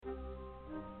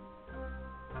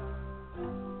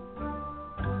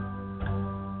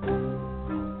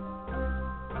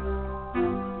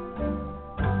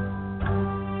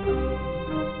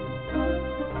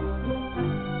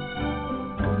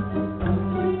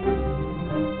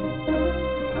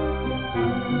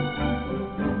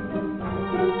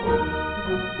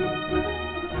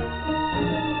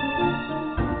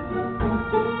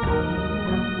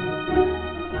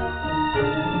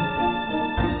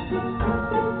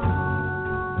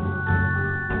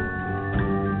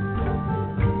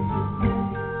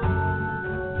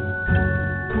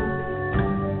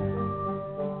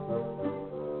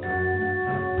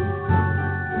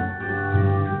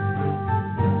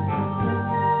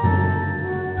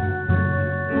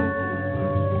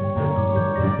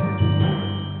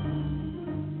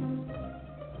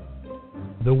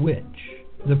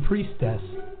The Priestess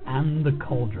and the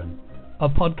Cauldron, a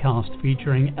podcast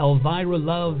featuring Elvyra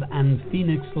Love and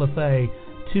Phoenix LeFae,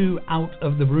 two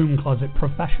out-of-the-broom closet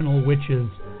professional witches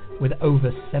with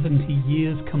over 70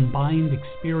 years combined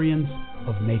experience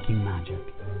of making magic.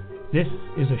 This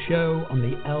is a show on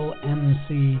the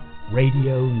LMC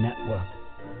Radio Network.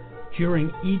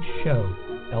 During each show,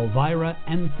 Elvyra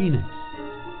and Phoenix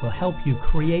will help you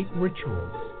create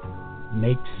rituals,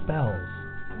 make spells,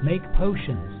 make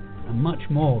potions, and much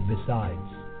more besides.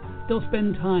 They'll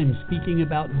spend time speaking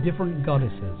about different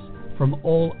goddesses from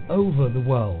all over the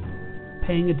world,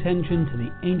 paying attention to the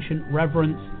ancient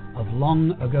reverence of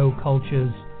long-ago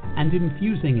cultures and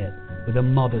infusing it with a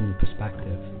modern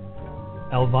perspective.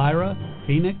 Elvyra,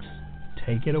 Phoenix,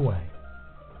 take it away.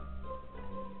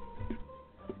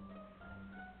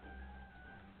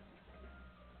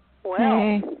 Well,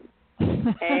 hey.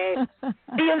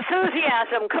 The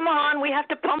enthusiasm. Come on, we have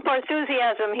to pump our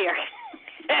enthusiasm here.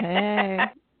 Hey.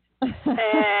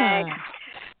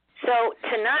 So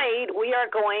tonight we are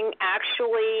going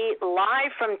actually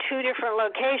live from two different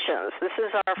locations. This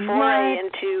is our foray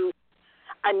into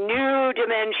a new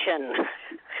dimension.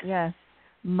 Yes,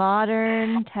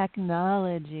 modern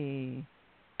technology.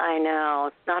 I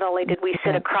know. Not only did we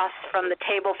sit across from the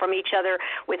table from each other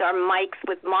with our mics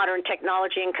with modern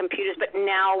technology and computers, but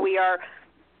now we are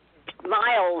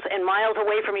miles and miles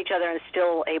away from each other and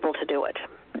still able to do it.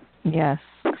 Yes,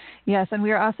 and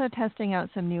we are also testing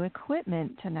out some new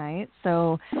equipment tonight,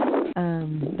 so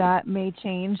that may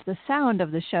change the sound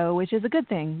of the show, which is a good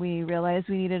thing. We realized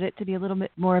we needed it to be a little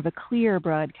bit more of a clear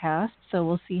broadcast, so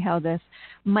we'll see how this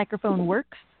microphone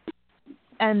works,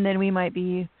 and then we might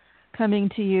be coming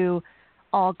to you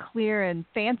all clear and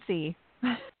fancy.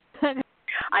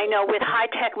 I know, with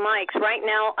high-tech mics. Right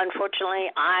now, unfortunately,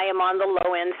 I am on the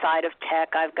low-end side of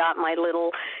tech. I've got my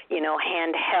little,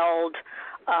 handheld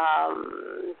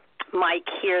mic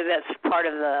here that's part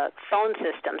of the phone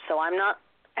system, so I'm not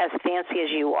as fancy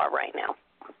as you are right now.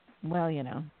 Well,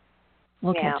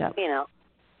 we'll catch up.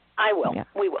 I will. Yeah.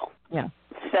 We will. Yeah.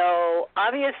 So,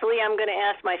 obviously, I'm going to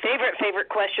ask my favorite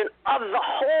question of the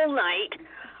whole night.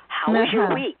 How was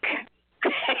your week?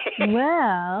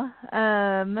 Well,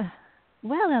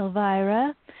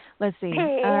 Elvyra, let's see.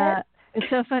 Hey. It's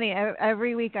so funny.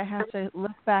 Every week I have to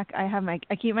look back.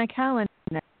 I keep my calendar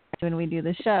when we do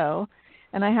the show,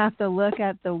 and I have to look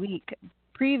at the week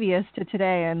previous to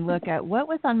today and look at what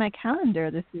was on my calendar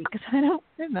this week because I don't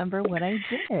remember what I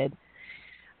did.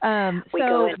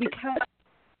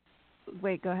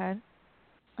 Wait, go ahead.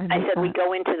 I said we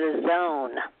go into the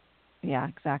zone. Yeah,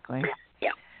 exactly.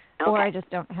 Yeah. Okay. Or I just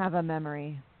don't have a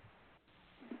memory.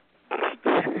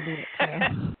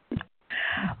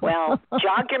 Well,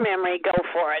 jog your memory. Go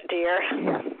for it, dear.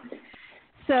 Yeah.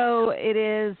 So it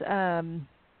is.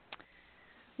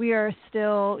 We are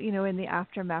still, in the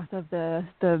aftermath of the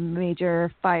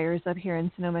major fires up here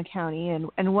in Sonoma County,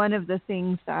 and one of the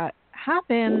things that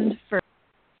happened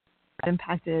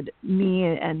impacted me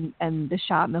and the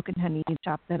shop, Milk and Honey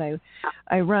shop that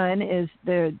I run, is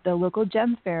the local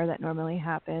gem fair that normally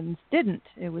happens didn't.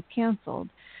 It was canceled.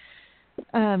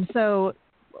 So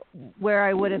where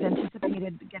I would have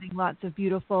anticipated getting lots of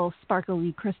beautiful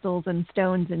sparkly crystals and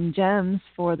stones and gems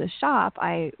for the shop,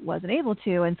 I wasn't able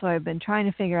to, and so I've been trying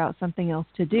to figure out something else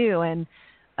to do. And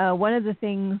one of the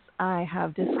things I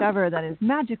have discovered that is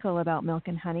magical about Milk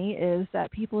and Honey is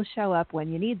that people show up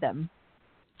when you need them.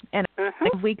 And a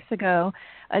couple of weeks ago,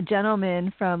 a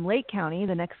gentleman from Lake County,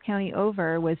 the next county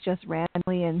over, was just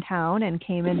randomly in town and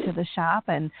came into the shop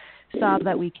and saw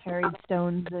that we carried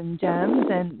stones and gems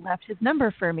and left his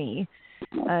number for me.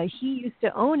 He used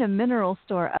to own a mineral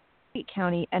store up in Lake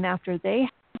County, and after they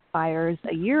had fires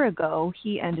a year ago,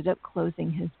 he ended up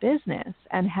closing his business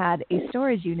and had a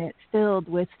storage unit filled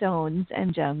with stones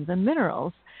and gems and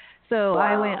minerals. So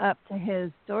I went up to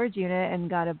his storage unit and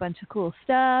got a bunch of cool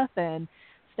stuff and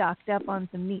stocked up on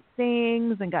some neat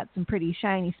things and got some pretty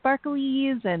shiny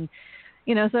sparklies, and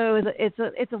so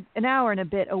it's an hour and a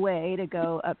bit away to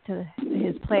go up to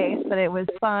his place, but it was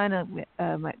fun.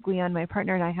 Gleon, my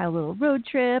partner, and I had a little road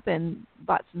trip and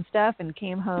bought some stuff and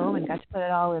came home and got to put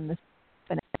it all in the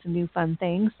and some new fun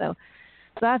things. So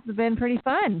that's been pretty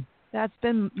fun. That's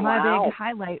been my big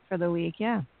highlight for the week.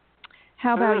 Yeah.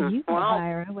 How about you,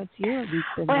 Elvyra? What's your week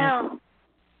been like?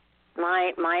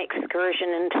 My excursion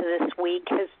into this week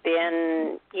has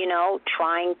been,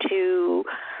 trying to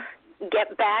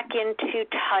get back into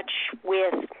touch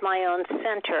with my own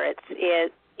center.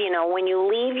 It when you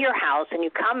leave your house and you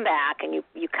come back and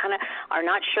you kind of are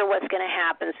not sure what's going to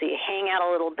happen, so you hang out a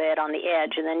little bit on the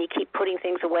edge, and then you keep putting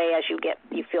things away as you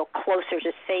feel closer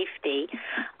to safety.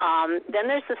 Then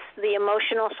there's the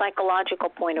emotional, psychological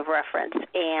point of reference.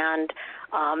 And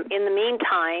in the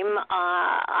meantime,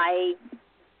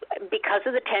 because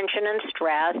of the tension and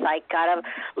stress, I got a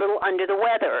little under the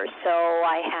weather, so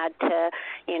I had to,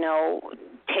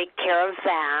 take care of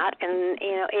that. And,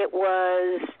 it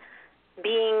was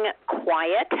being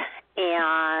quiet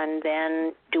and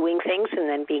then doing things and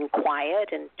then being quiet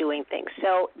and doing things.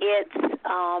 So it's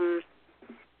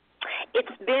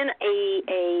been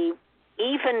a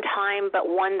even time, but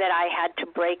one that I had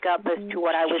to break up as to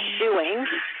what I was doing,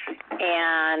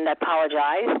 and I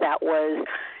apologize. That was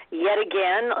yet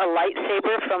again a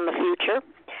lightsaber from the future.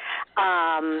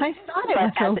 I thought it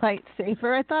was a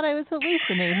lightsaber. I thought I was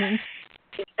hallucinating.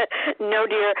 No,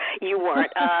 dear, you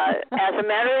weren't. As a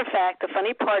matter of fact, the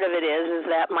funny part of it is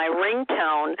that my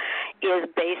ringtone is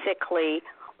basically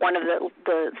one of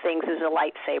the things is a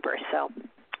lightsaber. So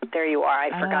there you are. I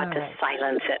forgot to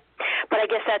silence it. But I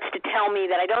guess that's to tell me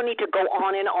that I don't need to go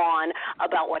on and on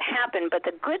about what happened. But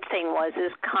the good thing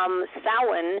is come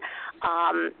Samhain,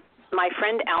 my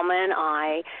friend Alma and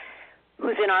I,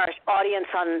 who's in our audience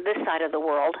on this side of the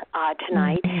world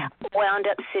tonight, wound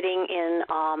up sitting in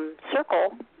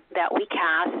circle that we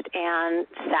cast and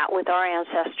sat with our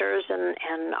ancestors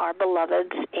and our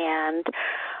beloveds and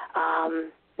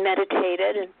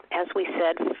meditated, and as we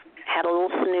said, had a little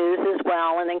snooze as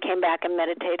well, and then came back and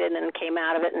meditated and came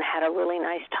out of it and had a really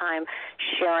nice time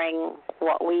sharing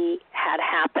what we had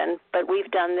happen. But we've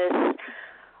done this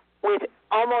with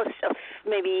almost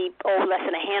maybe less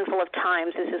than a handful of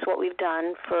times. This is what we've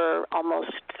done for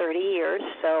almost 30 years.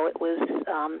 So it was,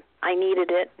 I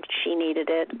needed it, she needed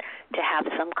it, to have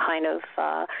some kind of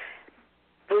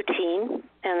routine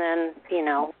and then,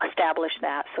 establish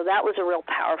that. So that was a real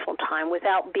powerful time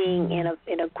without being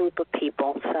in a group of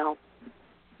people. So,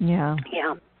 yeah.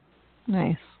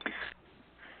 Nice.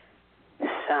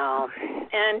 So,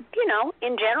 and,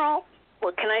 in general,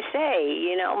 what can I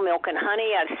say? Milk and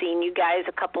Honey, I've seen you guys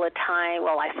a couple of times.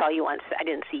 Well, I saw you I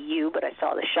didn't see you, but I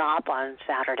saw the shop on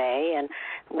Saturday and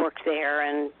worked there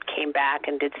and came back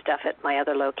and did stuff at my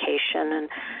other location. And,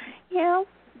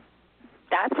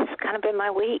 that's kind of been my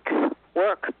week.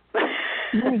 Work.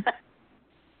 Nice.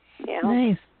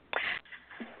 Nice.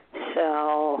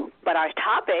 So, but our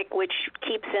topic, which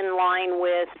keeps in line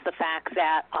with the fact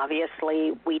that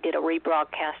obviously we did a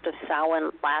rebroadcast of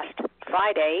Samhain last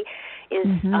Friday, is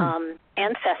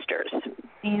ancestors.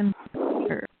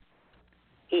 Ancestors.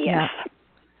 Yes.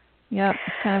 Yep.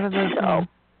 It's kind of a big thing.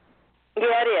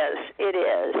 Yeah, it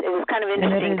is. It was kind of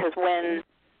interesting because when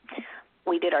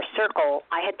we did our circle,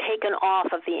 I had taken off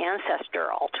of the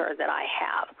ancestor altar that I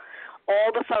have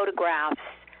all the photographs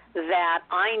that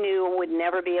I knew would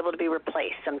never be able to be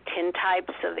replaced. Some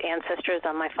tintypes of ancestors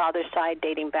on my father's side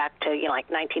dating back to, like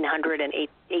 1900 and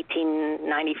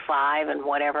 1895 and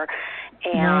whatever,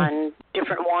 and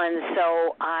different ones.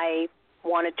 So I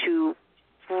wanted to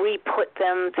re-put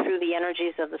them through the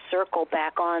energies of the circle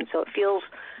back on, so it feels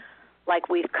like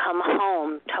we've come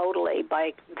home totally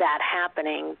by that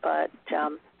happening. But,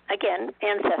 again,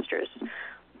 ancestors.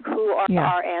 Who are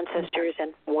our ancestors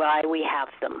and why we have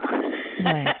them.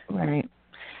 Right.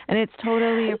 And it's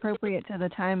totally appropriate to the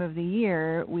time of the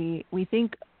year. We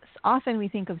often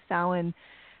think of Samhain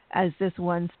as this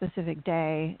one specific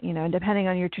day, and depending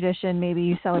on your tradition, maybe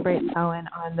you celebrate Samhain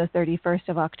on the 31st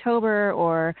of October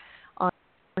or on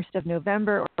the 1st of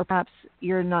November, or perhaps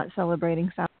you're not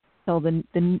celebrating Samhain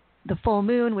until the full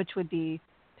moon, which would be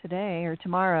today or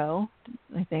tomorrow,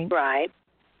 I think. Right.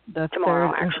 The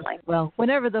tomorrow, third, actually. Well,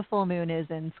 whenever the full moon is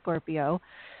in Scorpio.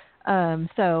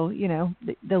 So,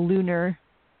 the lunar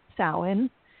Samhain.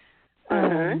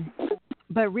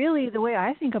 But really, the way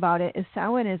I think about it is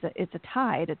Samhain it's a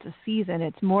tide, it's a season,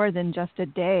 it's more than just a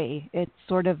day. It's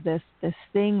sort of this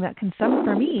thing that can,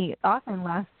 for me, often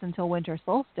lasts until winter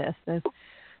solstice. This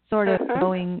sort of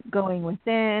going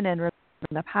within and remembering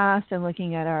the past and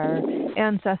looking at our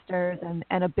ancestors,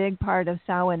 and a big part of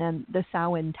Samhain and the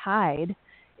Samhain tide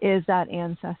is that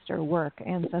ancestor work,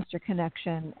 ancestor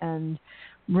connection, and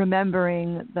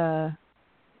remembering the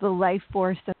life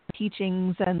force and the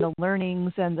teachings and the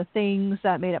learnings and the things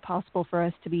that made it possible for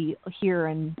us to be here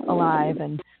and alive,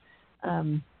 and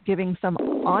giving some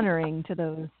honoring to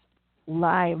those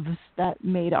lives that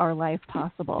made our life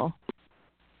possible.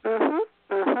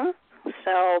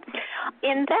 So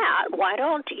in that, why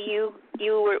don't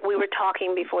we were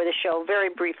talking before the show very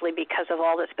briefly because of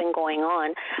all that's been going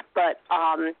on, but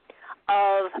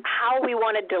of how we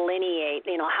want to delineate,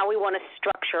 how we want to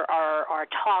structure our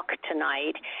talk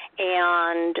tonight.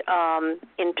 And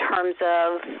in terms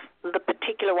of the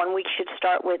particular one, we should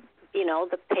start with,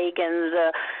 the pagans,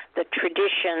 the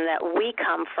tradition that we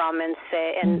come from, and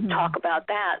say and talk about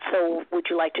that. So would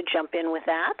you like to jump in with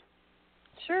that?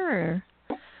 Sure.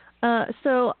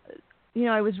 So,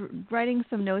 I was writing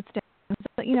some notes down.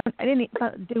 I didn't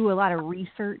do a lot of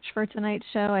research for tonight's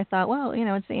show. I thought, well,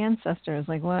 it's the ancestors.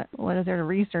 Like, what is there to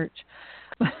research?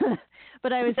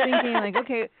 But I was thinking, like,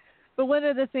 okay, but what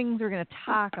are the things we're going to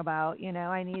talk about?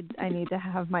 I need to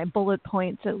have my bullet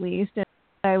points at least. And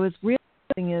I was realizing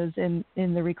is in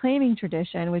the reclaiming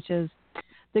tradition, which is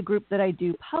the group that I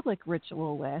do public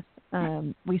ritual with,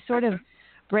 we sort of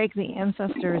break the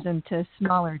ancestors into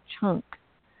smaller chunks.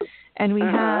 And we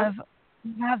have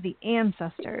the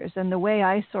ancestors, and the way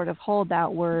I sort of hold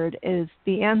that word is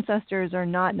the ancestors are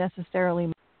not necessarily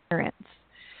my parents.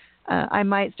 I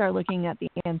might start looking at the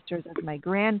ancestors as my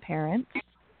grandparents,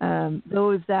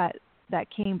 those that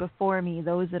came before me,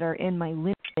 those that are in my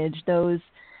lineage, those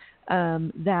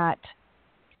that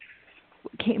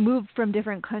moved from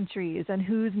different countries and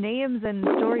whose names and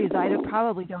stories I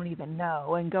probably don't even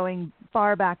know, and going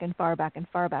far back and far back and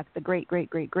far back, the great, great,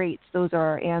 great, greats, those are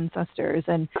our ancestors.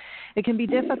 And it can be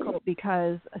difficult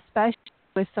because, especially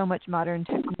with so much modern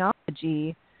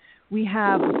technology, we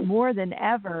have more than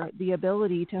ever the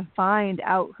ability to find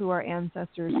out who our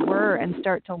ancestors were and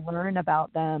start to learn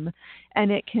about them.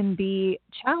 And it can be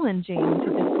challenging to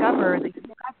discover that you've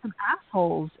got some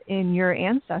assholes in your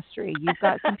ancestry. You've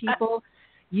got some people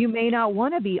you may not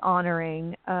want to be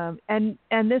honoring. And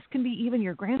this can be even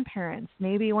your grandparents.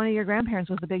 Maybe one of your grandparents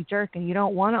was a big jerk and you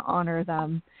don't want to honor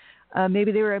them.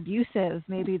 Maybe they were abusive.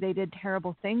 Maybe they did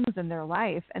terrible things in their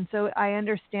life. And so I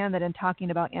understand that in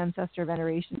talking about ancestor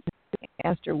veneration,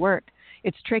 ancestor work,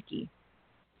 it's tricky.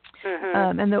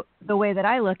 And the way that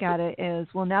I look at it is,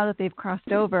 well, now that they've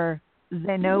crossed over,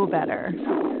 they know better.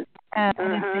 And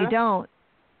if they don't,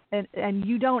 and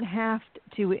you don't have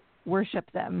to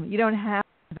worship them, you don't have to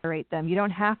venerate them, you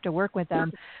don't have to work with them.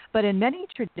 But in many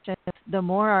traditions, the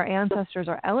more our ancestors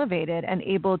are elevated and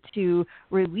able to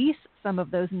release some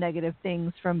of those negative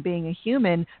things from being a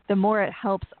human, the more it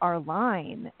helps our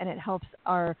line and it helps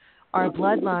our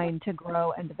bloodline to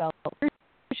grow and develop.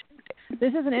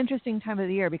 This is an interesting time of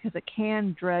the year because it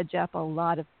can dredge up a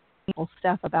lot of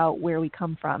stuff about where we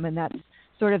come from, and that's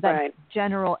sort of that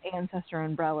general ancestor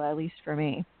umbrella, at least for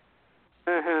me.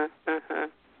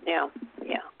 Yeah,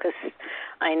 because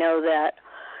I know that,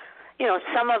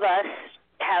 some of us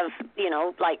have,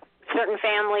 like certain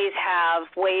families have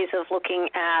ways of looking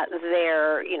at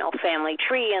their, family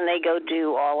tree, and they go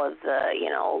do all of the,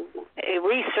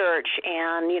 research,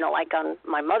 and, like on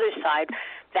my mother's side,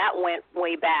 that went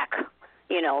way back,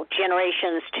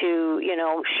 generations to,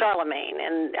 Charlemagne,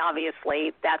 and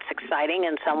obviously that's exciting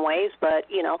in some ways, but,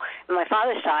 on my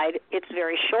father's side, it's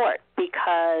very short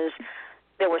because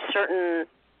there were certain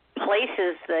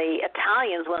places the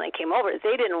Italians, when they came over,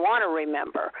 they didn't want to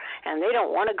remember, and they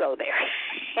don't want to go there.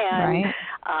 And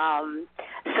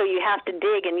so you have to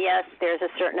dig, and yes, there's a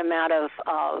certain amount of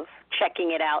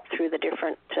checking it out through the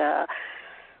different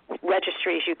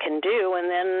registries you can do,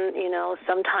 and then,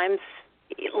 sometimes,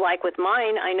 like with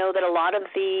mine, I know that a lot of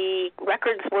the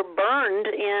records were burned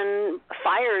in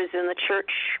fires in the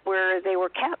church where they were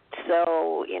kept.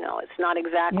 So, it's not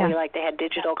exactly like they had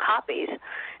digital copies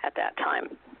at that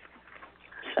time.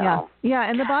 So. Yeah,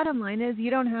 and the bottom line is you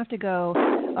don't have to go,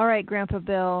 all right, Grandpa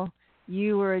Bill,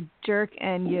 you were a jerk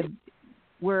and you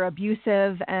were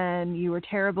abusive and you were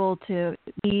terrible to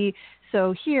me.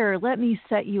 So here, let me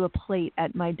set you a plate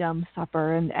at my dumb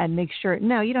supper and make sure.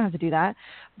 No, you don't have to do that.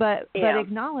 But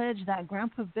acknowledge that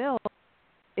Grandpa Bill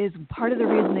is part of the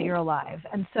reason that you're alive.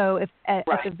 And so if at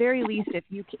the very least, if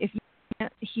you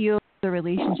can't heal the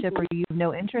relationship or you have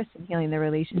no interest in healing the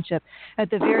relationship, at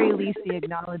the very least, the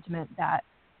acknowledgement that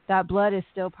blood is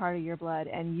still part of your blood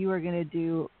and you are going to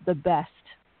do the best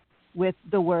with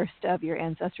the worst of your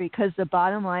ancestry. Because the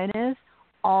bottom line is,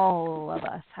 all of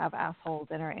us have assholes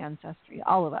in our ancestry,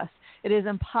 all of us. It is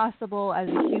impossible as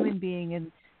a human being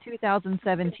in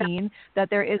 2017 that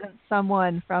there isn't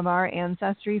someone from our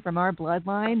ancestry, from our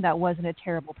bloodline, that wasn't a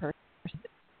terrible person.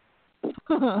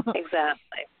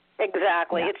 Exactly.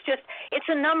 Yeah. It's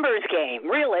a numbers game,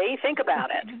 really. Think about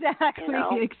it. Exactly.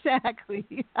 I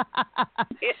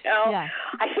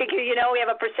figure, we have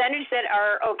a percentage that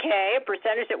are okay, a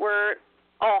percentage that were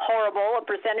all horrible, a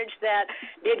percentage that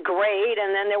did great,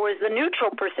 and then there was the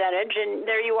neutral percentage, and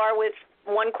there you are with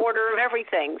 1/4 of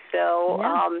everything. So,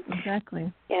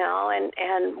 exactly.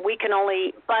 And we can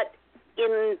only, but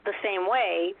in the same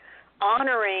way,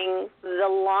 honoring the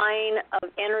line of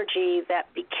energy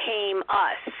that became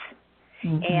us.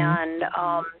 Mm-hmm. And,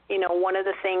 one of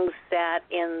the things that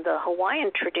in the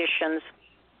Hawaiian traditions,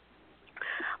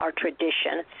 our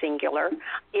tradition, singular,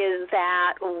 is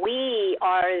that we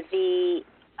are the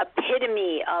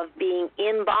epitome of being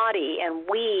in body, and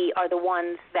we are the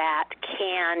ones that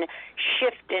can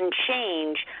shift and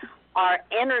change our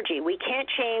energy. We can't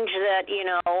change that,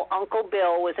 Uncle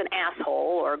Bill was an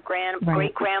asshole or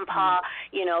great-grandpa,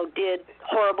 did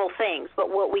horrible things. But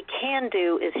what we can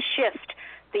do is shift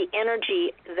the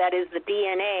energy that is the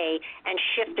DNA and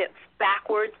shift it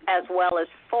backwards as well as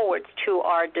forwards to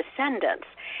our descendants.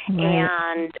 Right.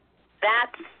 And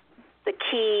that's the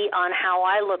key on how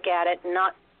I look at it,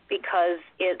 not because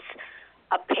it's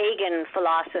a pagan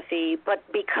philosophy, but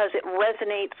because it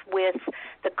resonates with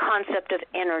the concept of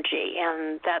energy.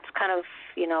 And that's kind of,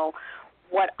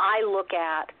 what I look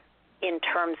at in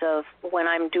terms of when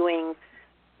I'm doing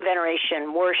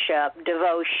veneration, worship,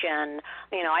 devotion.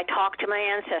 I talk to my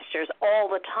ancestors all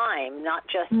the time, not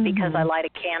just because I light a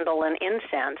candle and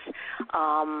incense.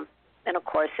 And, of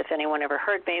course, if anyone ever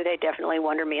heard me, they definitely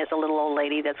wonder me as a little old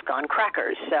lady that's gone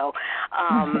crackers. So,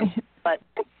 but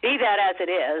be that as it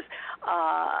is,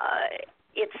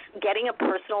 it's getting a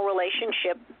personal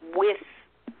relationship with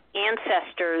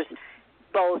ancestors,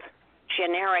 both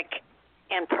generic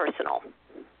and personal.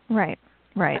 Right.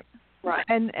 Right.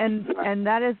 And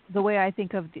that is the way I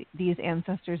think of these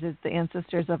ancestors, is the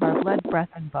ancestors of our blood, breath,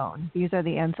 and bone. These are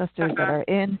the ancestors that are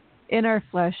in our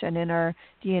flesh and in our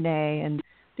DNA, and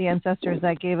the ancestors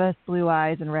that gave us blue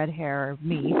eyes and red hair,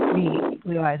 me,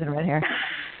 blue eyes and red hair.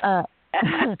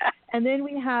 And then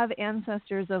we have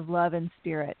ancestors of love and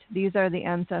spirit. These are the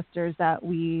ancestors that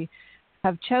we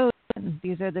have chosen.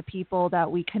 These are the people that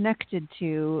we connected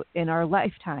to in our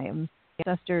lifetime,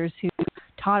 ancestors who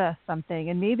taught us something.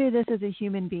 And maybe this is a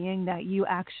human being that you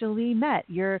actually met.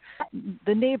 You're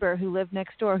the neighbor who lived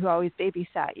next door who always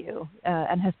babysat you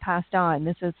and has passed on.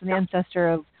 This is an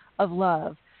ancestor of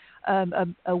love.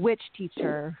 A witch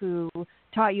teacher who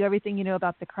taught you everything you know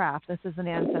about the craft. This is an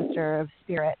ancestor of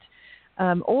spirit.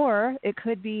 Or it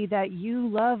could be that you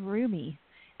love Rumi,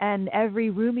 and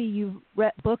every Rumi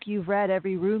book you've read,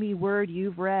 every Rumi word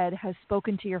you've read has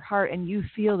spoken to your heart, and you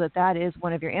feel that is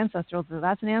one of your ancestors. So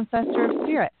that's an ancestor of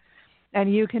spirit.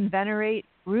 And you can venerate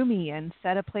Rumi and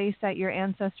set a place at your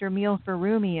ancestor meal for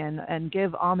Rumi and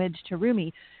give homage to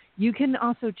Rumi. You can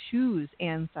also choose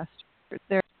ancestors.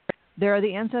 There are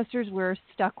the ancestors we're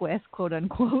stuck with, quote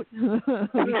unquote. We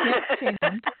can't change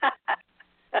them.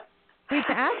 We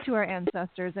can add to our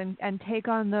ancestors and take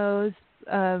on those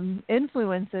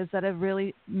influences that have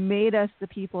really made us the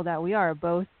people that we are,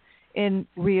 both in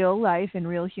real life, in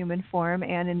real human form,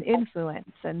 and in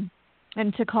influence, and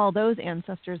to call those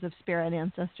ancestors of spirit and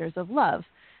ancestors of love.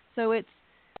 So it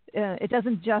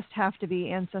doesn't just have to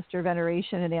be ancestor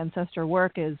veneration, and ancestor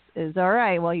work is all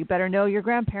right. Well, you better know your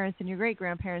grandparents and your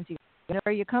great-grandparents. You know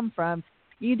where you come from.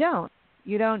 You don't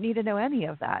need to know any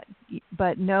of that,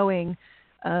 but knowing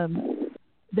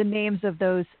the names of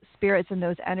those spirits and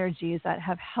those energies that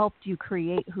have helped you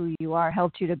create who you are,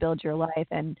 helped you to build your life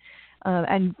and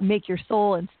make your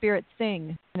soul and spirit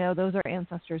sing. Those are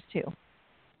ancestors too.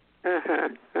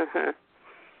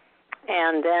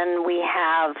 And then we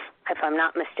have, if I'm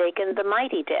not mistaken, the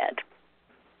mighty dead.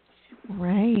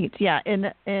 Right. Yeah.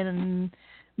 In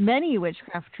many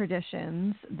witchcraft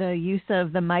traditions, the use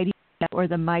of the mighty dead or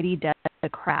the mighty dead the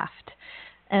craft.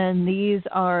 And these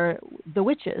are the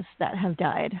witches that have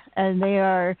died. And they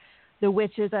are the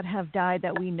witches that have died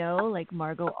that we know, like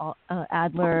Margot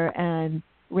Adler and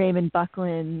Raymond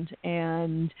Buckland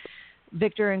and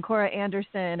Victor and Cora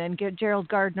Anderson and Gerald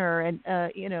Gardner and,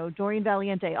 Doreen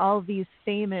Valiente, all of these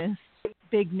famous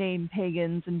big-name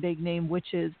pagans and big-name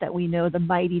witches that we know, the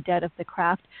mighty dead of the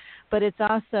craft. But it's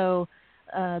also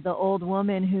the old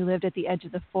woman who lived at the edge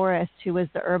of the forest who was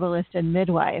the herbalist and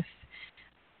midwife.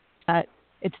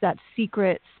 It's that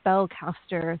secret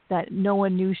spellcaster that no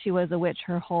one knew she was a witch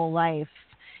her whole life.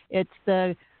 It's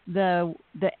the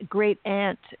great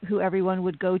aunt who everyone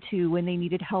would go to when they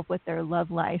needed help with their love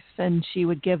life, and she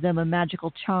would give them a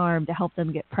magical charm to help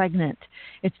them get pregnant.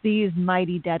 It's these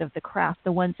mighty dead of the craft,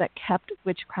 the ones that kept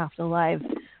witchcraft alive,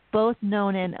 both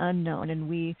known and unknown. And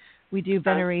we do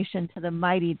veneration to the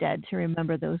mighty dead to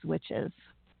remember those witches.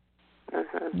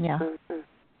 Yeah.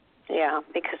 Yeah,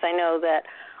 because I know that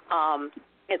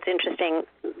it's interesting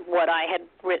what I had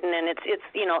written, and it's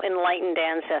enlightened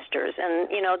ancestors, and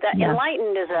that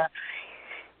enlightened is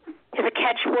a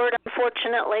catchword,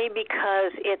 unfortunately,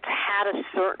 because it's had a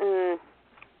certain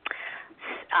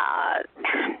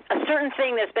certain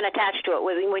thing that's been attached to it.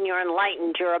 When you're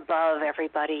enlightened, you're above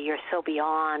everybody. You're so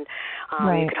beyond.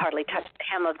 Right. You could hardly touch the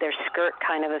hem of their skirt,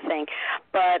 kind of a thing.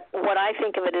 But what I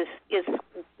think of it is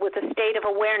with a state of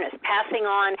awareness, passing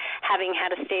on, having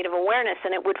had a state of awareness,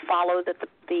 and it would follow that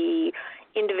the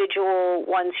individual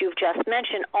ones you've just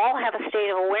mentioned all have a state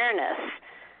of awareness.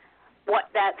 What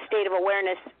that state of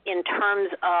awareness in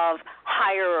terms of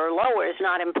higher or lower is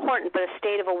not important, but a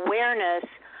state of awareness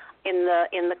in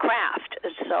the craft.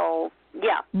 So,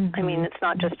 yeah, I mean, it's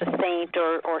not just a saint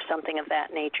or something of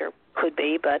that nature. Could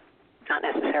be, but not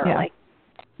necessarily.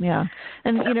 Yeah.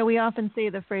 And, we often say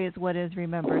the phrase, what is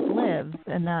remembered lives,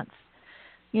 and that's,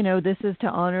 this is to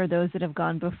honor those that have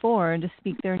gone before and to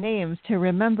speak their names, to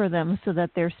remember them so that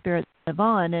their spirits live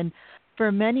on. And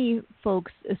for many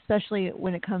folks, especially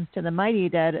when it comes to the mighty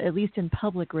dead, at least in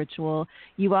public ritual,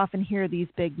 you often hear these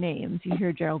big names. You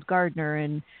hear Gerald Gardner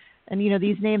and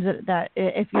these names that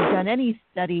if you've done any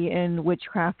study in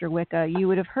witchcraft or Wicca, you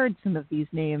would have heard some of these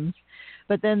names.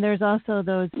 But then there's also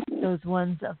those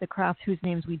ones of the craft whose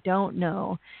names we don't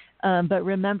know. But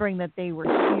remembering that they were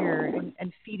here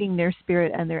and feeding their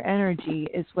spirit and their energy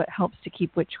is what helps to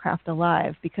keep witchcraft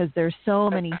alive, because there's so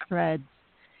many threads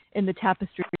in the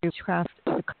tapestry of witchcraft,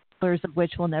 the colors of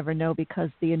which we'll never know because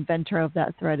the inventor of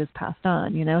that thread is passed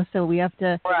on, So we have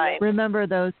to remember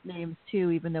those names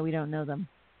too, even though we don't know them.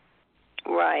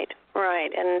 Right.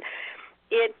 And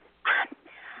it,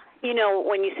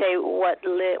 when you say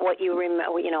what you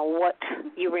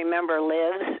remember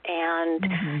lives, and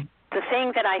the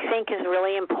thing that I think is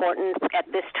really important at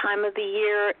this time of the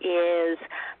year is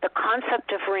the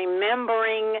concept of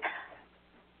remembering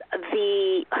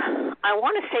I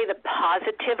want to say the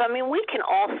positive. I mean, we can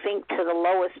all think to the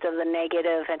lowest of the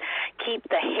negative and keep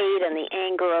the hate and the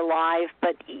anger alive,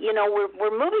 but,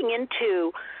 we're moving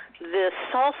into the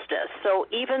solstice. So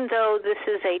even though this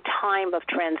is a time of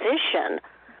transition,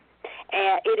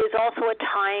 it is also a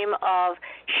time of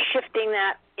shifting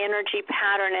that energy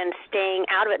pattern and staying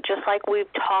out of it, just like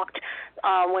we've talked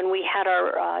when we had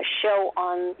our show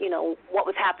on, what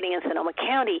was happening in Sonoma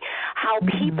County, how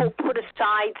people put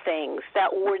aside things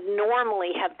that would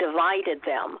normally have divided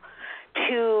them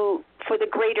for the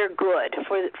greater good,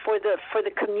 for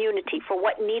the community, for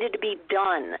what needed to be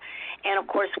done. And of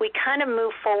course, we kind of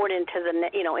move forward into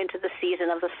the season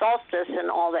of the solstice and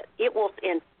all that. It will,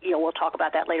 and we'll talk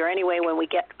about that later anyway when we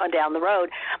get down the road.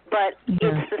 But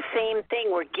it's the same thing.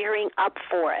 We're gearing up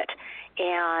for it,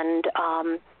 and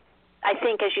I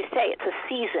think, as you say, it's a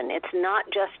season. It's not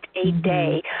just a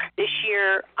day. This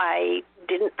year, I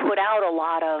didn't put out a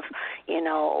lot of,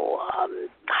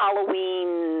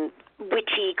 Halloween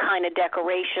witchy kind of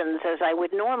decorations as I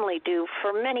would normally do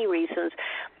for many reasons,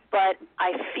 but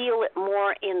I feel it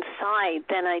more inside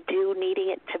than I do needing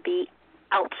it to be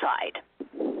outside.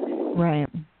 Right.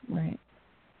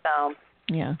 So,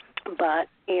 yeah. But,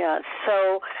 yeah,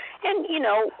 so, and,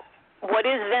 what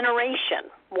is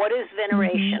veneration?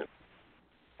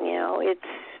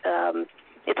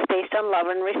 It's based on love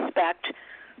and respect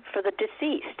for the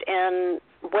deceased, and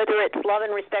whether it's love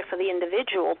and respect for the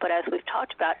individual, but as we've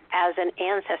talked about, as an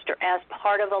ancestor, as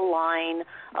part of a line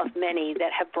of many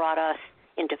that have brought us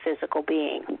into physical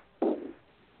being.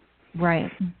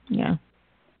 Right, yeah.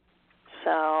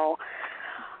 So,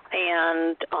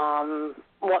 and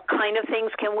what kind of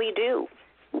things can we do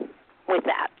with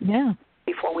that? Yeah.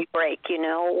 Before we break,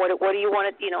 what do you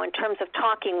want to, in terms of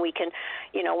talking, we can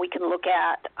look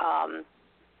at,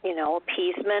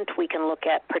 appeasement. We can look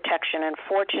at protection and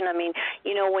fortune. I mean,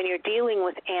 when you're dealing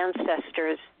with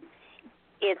ancestors,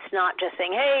 it's not just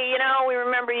saying, hey, we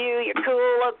remember you, you're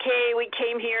cool, okay, we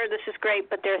came here, this is great,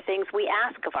 but there are things we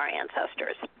ask of our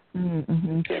ancestors.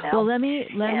 Well, let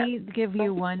me give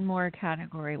you one more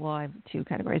category. Well, I have two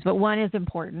categories, but one is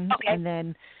important. Okay. And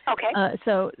then,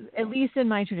 so at least in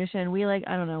my tradition, we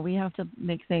we have to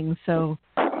make things so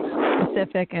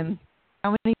specific. And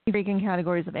how many freaking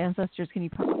categories of ancestors can you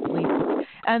possibly?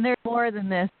 And there's more than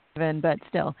this even, but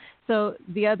still. So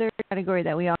the other category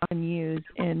that we often use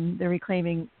in the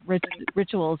reclaiming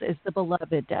rituals is the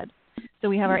beloved dead. So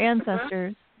we have our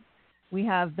ancestors, we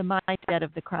have the mind dead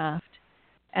of the craft,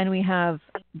 and we have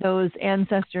those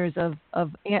ancestors of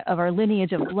our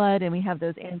lineage of blood, and we have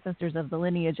those ancestors of the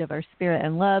lineage of our spirit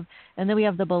and love, and then we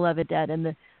have the beloved dead. And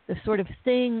the sort of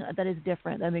thing that is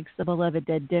different, that makes the beloved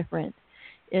dead different,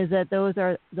 is that those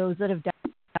are those that have died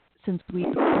since we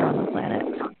were on the planet.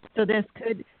 So this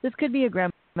could be your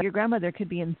grandmother. Your grandmother could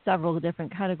be in several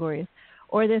different categories,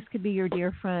 or this could be your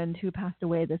dear friend who passed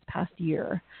away this past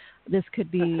year. This could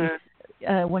be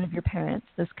one of your parents.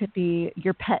 This could be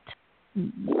your pet.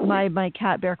 my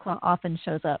cat Bear Claw often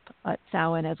shows up at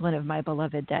Samhain as one of my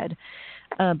beloved dead.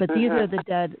 But these are the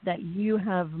dead that you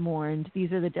have mourned.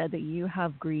 These are the dead that you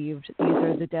have grieved. These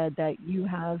are the dead that you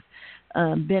have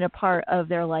been a part of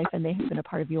their life, and they have been a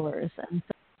part of yours. And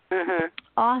so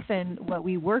often what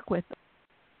we work with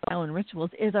in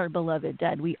rituals is our beloved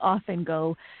dead. We often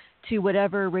go to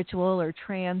whatever ritual or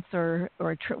trance or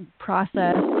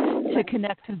process to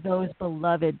connect to those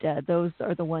beloved dead. Those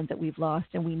are the ones that we've lost,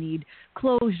 and we need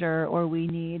closure, or we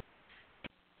need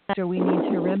to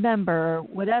remember,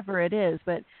 whatever it is.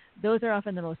 But those are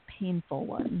often the most painful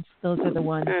ones. Those are the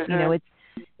ones,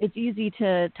 it's easy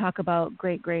to talk about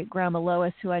great-great-grandma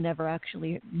Lois, who I never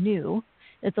actually knew.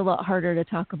 It's a lot harder to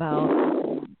talk about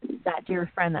that dear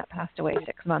friend that passed away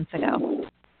 6 months ago.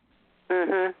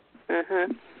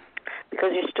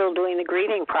 Because you're still doing the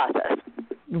grieving process.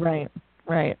 Right.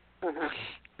 Right.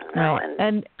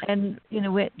 And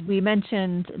we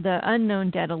mentioned the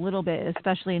unknown dead a little bit,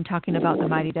 especially in talking about the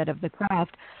mighty dead of the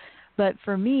craft. But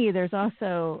for me, there's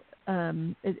also,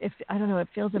 it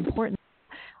feels important.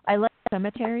 I like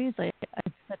cemeteries.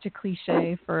 It's such a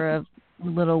cliche for a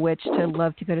little witch to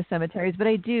love to go to cemeteries, but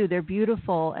I do. They're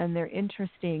beautiful and they're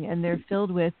interesting and they're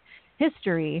filled with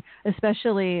history,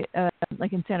 especially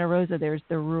like in Santa Rosa, there's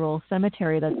the rural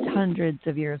cemetery that's hundreds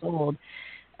of years old.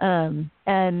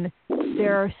 And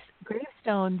there are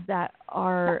gravestones that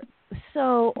are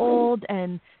so old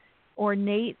and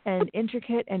ornate and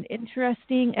intricate and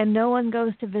interesting, and no one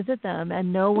goes to visit them,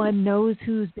 and no one knows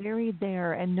who's buried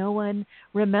there, and no one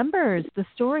remembers the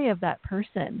story of that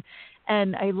person.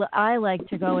 And I like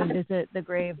to go and visit the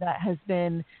grave that has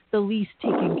been the least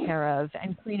taken care of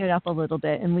and clean it up a little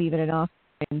bit and leave it an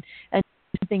offering and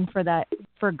something for that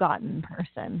forgotten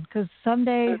person. Because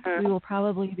someday we will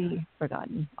probably be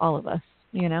forgotten, all of us,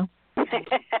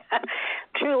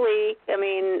 Truly, I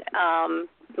mean,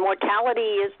 mortality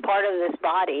is part of this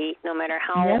body, no matter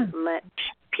how much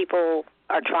people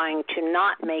are trying to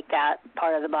not make that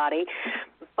part of the body.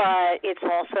 But it's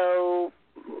also,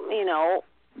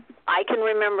 I can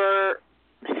remember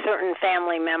certain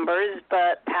family members,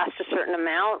 but past a certain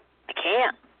amount, I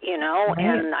can't,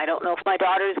 and I don't know if my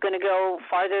daughter's going to go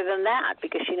farther than that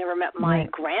because she never met my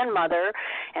grandmother,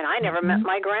 and I never met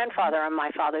my grandfather on my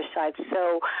father's side.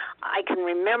 So I can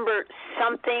remember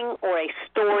something or a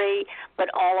story, but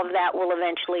all of that will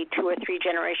eventually, 2 or 3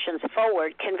 generations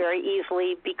forward, can very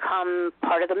easily become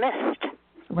part of the mist.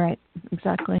 Right,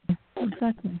 exactly.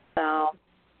 So,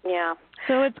 yeah.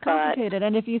 So it's complicated,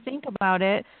 and if you think about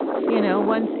it,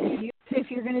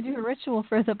 if you're going to do a ritual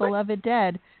for the beloved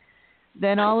dead,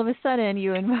 then all of a sudden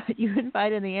you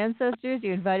invite in the ancestors,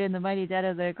 you invite in the mighty dead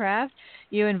of the craft,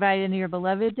 you invite in your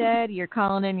beloved dead, you're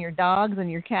calling in your dogs and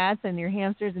your cats and your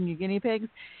hamsters and your guinea pigs,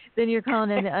 then you're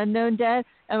calling in the unknown dead,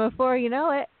 and before you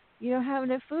know it, you don't have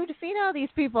enough food to feed all these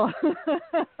people.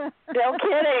 No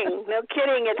kidding.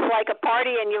 It's like a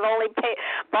party and you've only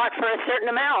bought for a certain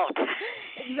amount.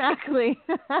 Exactly.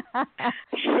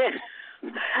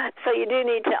 So you do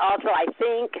need to also, I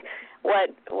think, what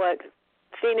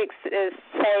Phoenix is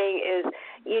saying is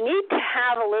you need to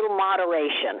have a little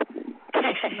moderation.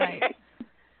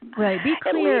 Right. Be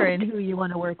clear in who you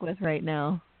want to work with right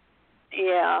now.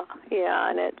 Yeah,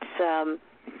 and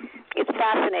it's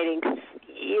fascinating because,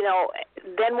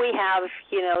 then we have,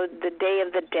 the Day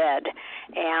of the Dead,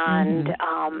 and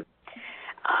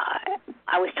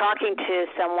I was talking to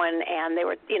someone, and they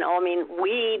were,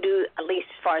 we do, at least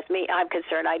as far as I'm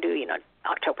concerned, I do,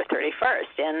 October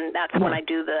 31st, and that's when I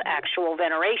do the actual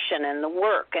veneration and the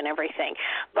work and everything.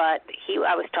 But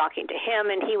I was talking to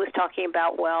him, and he was talking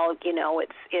about,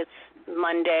 it's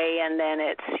Monday, and then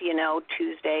it's,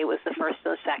 Tuesday was the 1st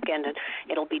and the 2nd, and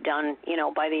it'll be done,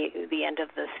 by the end of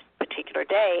this particular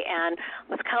day. And I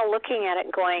was kind of looking at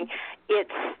it going,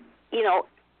 it's,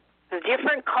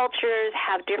 different cultures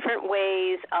have different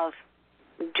ways of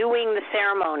doing the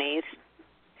ceremonies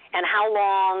and how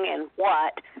long and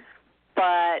what,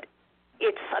 but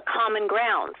it's a common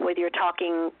ground, whether you're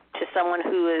talking to someone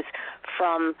who is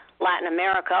from Latin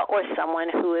America or someone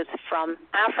who is from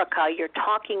Africa. You're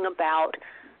talking about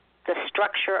the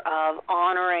structure of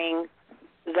honoring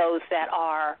those that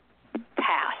are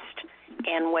past,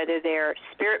 and whether they're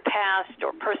spirit past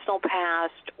or personal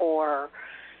past or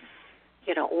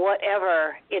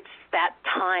whatever, it's that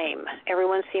time.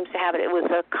 Everyone seems to have it.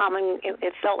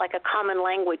 It felt like a common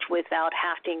language without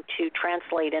having to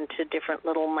translate into different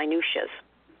little minutiae.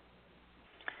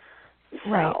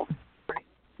 Right.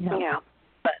 Yeah.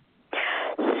 But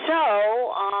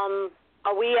so,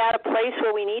 are we at a place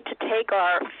where we need to take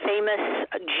our famous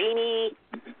genie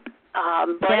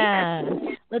break? Yeah.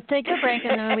 Let's take a break,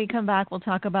 and then when we come back, we'll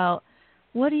talk about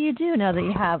what do you do now that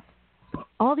you have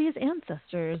all these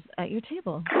ancestors at your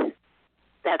table?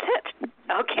 That's it.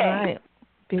 Okay. All right.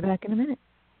 Be back in a minute.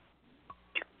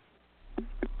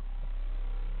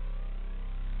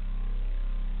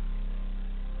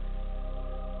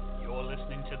 You're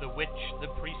listening to The Witch, the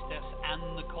Priestess,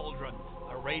 and the Cauldron,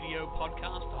 a radio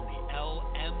podcast on the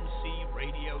LMC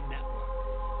Radio Network.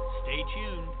 Stay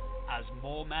tuned, as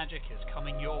more magic is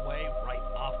coming your way right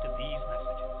after these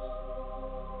messages.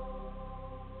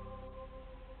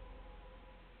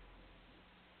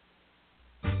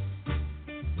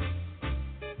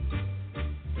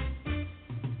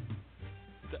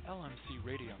 The LMC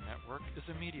Radio Network is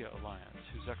a media alliance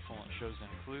whose excellent shows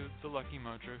include The Lucky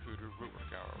Mojo Hoodoo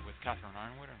Rootwork Hour with Catherine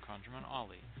Ironwood and Conjurman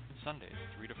Ollie, Sundays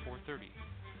 3 to 4:30.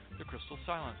 The Crystal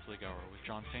Silence League Hour with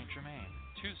John St. Germain,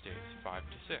 Tuesdays 5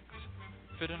 to 6.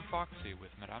 Fit and Foxy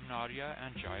with Madame Nadia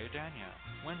and Jaya Danya,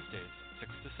 Wednesdays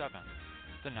 6 to 7.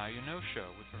 The Now You Know Show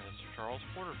with Professor Charles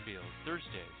Porterfield,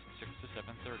 Thursdays 6 to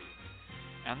 7:30.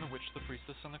 And The Witch, the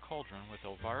Priestess, and the Cauldron with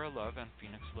Elvyra Love and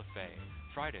Phoenix LeFae,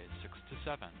 Fridays 6 to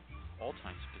 7. All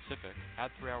times Pacific, at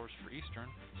 3 hours for Eastern,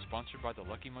 sponsored by the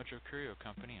Lucky Mojo Curio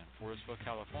Company in Forestville,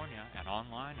 California, and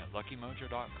online at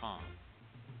luckymojo.com.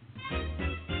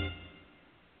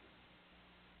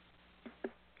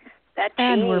 That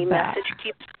G message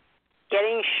keeps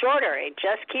getting shorter. It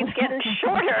just keeps getting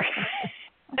shorter.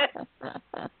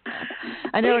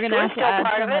 I know we're going to have to add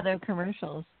some other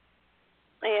commercials.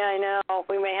 Yeah, I know.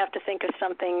 We may have to think of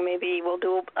something. Maybe we'll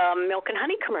do a milk and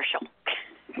honey commercial.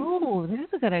 Oh,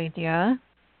 that's a good idea.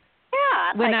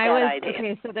 Yeah, when I was that idea.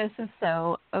 Okay, so this is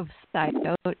so of side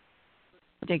note,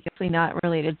 ridiculously not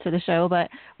related to the show, but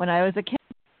when I was a kid,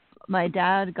 my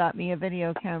dad got me a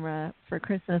video camera for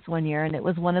Christmas one year, and it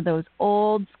was one of those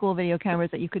old school video cameras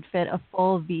that you could fit a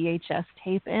full VHS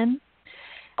tape in.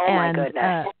 Oh, my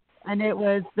goodness. And it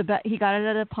was he got it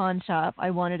at a pawn shop. I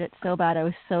wanted it so bad. I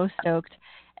was so stoked.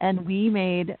 And we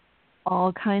made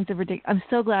all kinds of ridiculous. I'm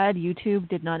so glad YouTube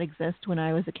did not exist when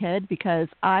I was a kid, because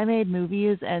I made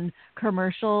movies and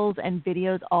commercials and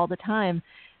videos all the time.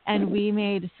 And we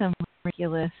made some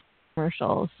ridiculous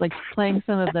commercials. Like, playing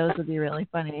some of those would be really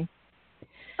funny.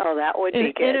 Oh, that would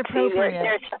be good.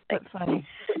 Inappropriate, but funny.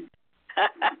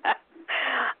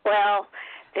 Well,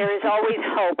 there is always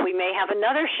hope. We may have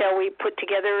another show we put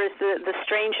together as the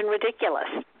Strange and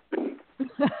Ridiculous.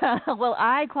 Well,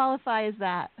 I qualify as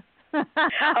that.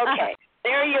 Okay,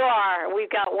 there you are. We've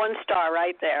got 1 star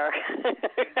right there.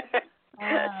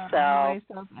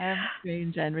 Myself am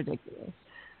strange and ridiculous.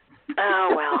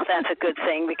 Oh, well, that's a good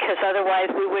thing, because otherwise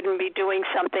we wouldn't be doing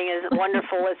something as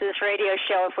wonderful as this radio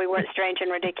show if we weren't strange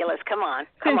and ridiculous. Come on.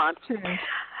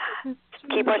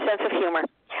 Keep our sense of humor.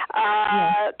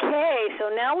 Okay, so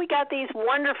now we got these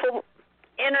wonderful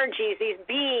energies, these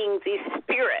beings, these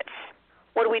spirits.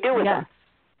 What do we do with them?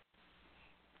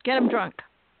 Get them drunk.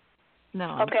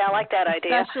 No. Okay, I like that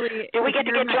idea. Do we get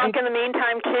to get drunk in the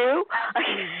meantime too?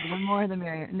 The more the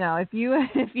merrier. No, if you're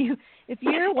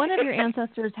one of your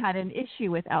ancestors had an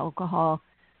issue with alcohol,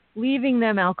 leaving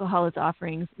them alcohol as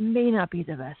offerings may not be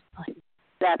the best place.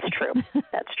 That's true.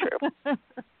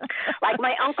 Like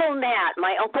my Uncle Nat.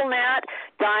 My Uncle Nat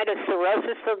died of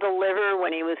cirrhosis of the liver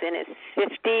when he was in his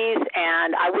 50s,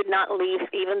 and I would not leave,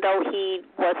 even though he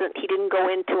didn't go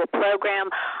into a program.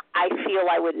 I feel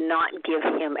I would not give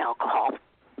him alcohol.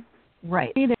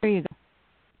 Right. There you go.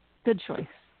 Good choice.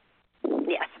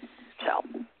 Yes.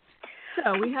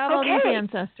 So we have all these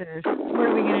ancestors. What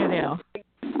are we going to do?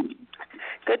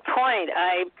 Good point.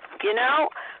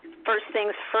 First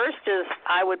things first is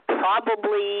I would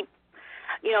probably,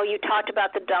 you talked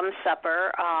about the dumb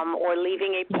supper, or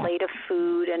leaving a plate of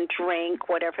food and drink,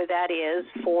 whatever that is,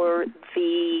 for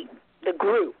the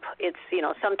group. It's,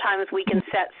 sometimes we can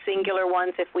set singular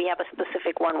ones if we have a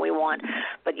specific one we want,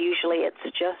 but usually it's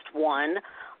just one.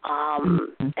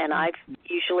 And I've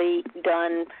usually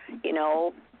done,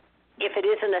 if it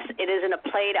isn't a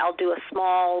plate, I'll do a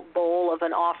small bowl of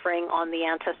an offering on the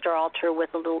ancestor altar with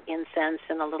a little incense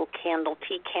and a little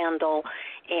tea candle,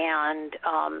 and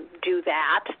do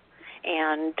that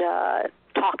and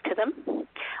talk to them.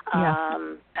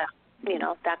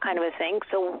 That kind of a thing.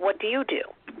 So what do you do?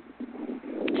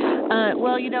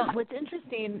 Well, what's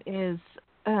interesting is,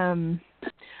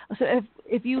 so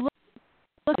if you look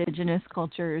at indigenous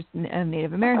cultures,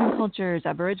 Native American cultures,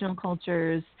 Aboriginal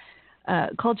cultures,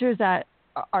 cultures that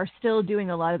are still doing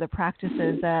a lot of the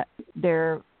practices that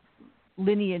their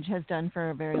lineage has done for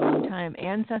a very long time,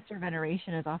 ancestor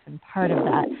veneration is often part of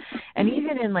that. And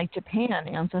even in Japan,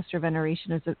 ancestor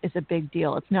veneration is a big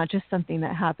deal. It's not just something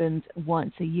that happens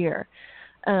once a year.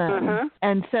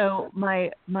 And so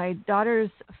my daughter's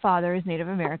father is Native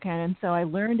American, and so I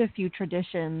learned a few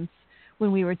traditions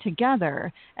when we were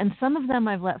together, and some of them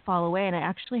I've let fall away, and I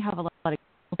actually have a lot of,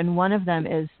 and one of them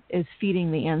is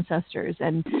feeding the ancestors.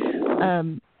 And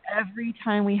every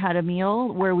time we had a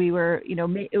meal where we were,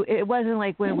 it wasn't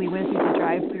like when we went through the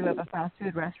drive-through of a fast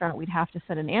food restaurant, we'd have to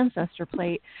set an ancestor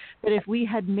plate. But if we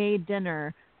had made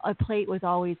dinner, a plate was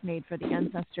always made for the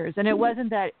ancestors. And it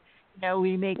wasn't that,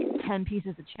 we make 10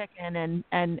 pieces of chicken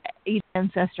and each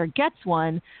ancestor gets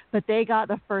one, but they got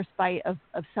the first bite of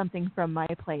something from my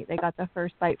plate. They got the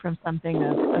first bite from something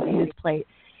of his plate.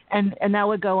 And that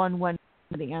would go on one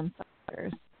of the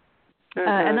ancestors.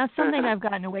 And that's something I've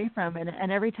gotten away from.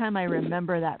 And every time I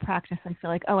remember that practice, I feel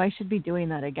like, I should be doing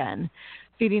that again,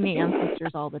 feeding the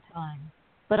ancestors all the time.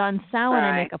 But on Samhain,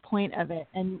 I make a point of it,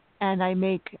 and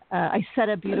I set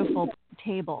a beautiful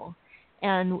table,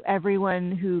 and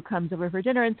everyone who comes over for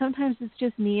dinner, and sometimes it's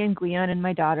just me and Gleon and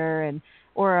my daughter,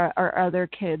 or our other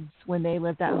kids when they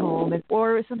lived at home,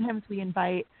 or sometimes we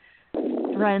invite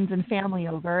friends and family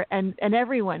over, and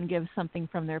everyone gives something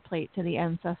from their plate to the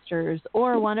ancestors.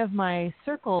 Or one of my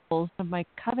circles of my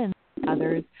coven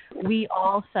others, we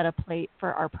all set a plate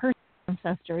for our personal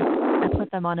ancestors and put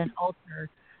them on an altar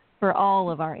for all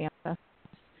of our ancestors.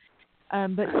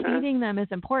 But feeding them is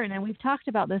important, and we've talked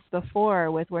about this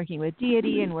before with working with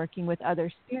deity and working with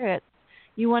other spirits.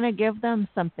 You want to give them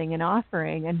something, an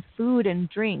offering, and food and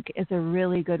drink is a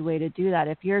really good way to do that.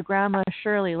 If your grandma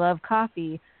Shirley loved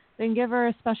coffee, then give her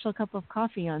a special cup of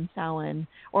coffee on Samhain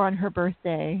or on her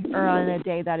birthday or on a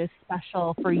day that is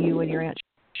special for you and your Aunt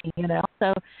Shirley.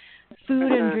 So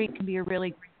food and drink can be a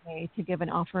really great way to give an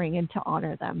offering and to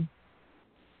honor them.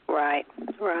 Right.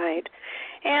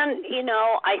 And,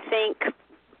 I think,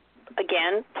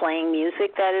 again, playing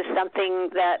music, that is something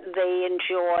that they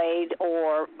enjoyed,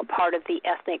 or a part of the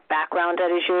ethnic background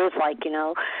that is yours, like,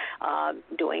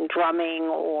 doing drumming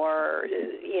or,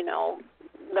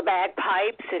 the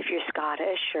bagpipes if you're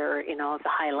Scottish, or, the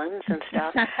Highlands and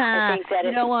stuff. I think that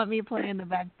you don't want me playing the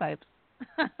bagpipes.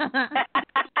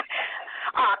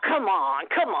 Come on.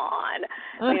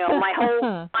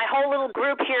 My whole little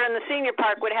group here in the senior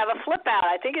park would have a flip out.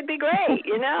 I think it'd be great,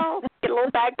 Get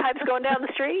little bagpipes going down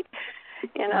the street.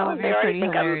 That would be pretty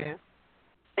hilarious.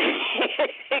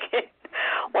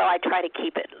 Well, I try to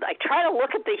keep it. I try to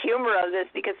look at the humor of this,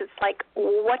 because it's like,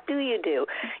 what do?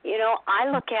 I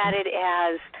look at it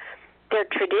as they're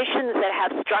traditions that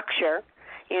have structure.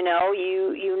 You know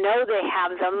they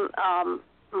have them.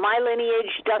 My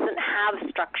lineage doesn't have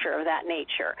structure of that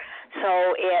nature,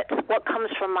 so it's what comes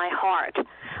from my heart.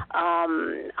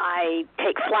 I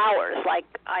take flowers, like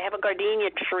I have a gardenia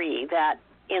tree that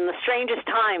in the strangest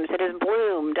times it has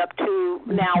bloomed up to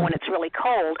now when it's really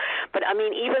cold. But,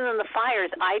 even in the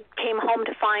fires, I came home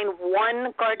to find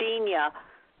one gardenia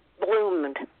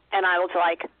bloomed. And I was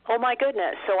like, oh, my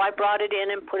goodness. So I brought it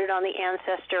in and put it on the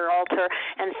ancestor altar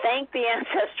and thanked the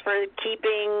ancestors for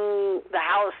keeping the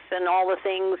house and all the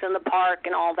things in the park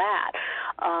and all that.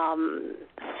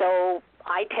 So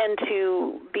I tend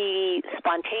to be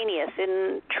spontaneous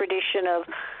in tradition of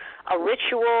a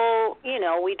ritual.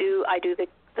 I do the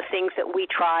things that we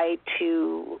try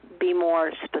to be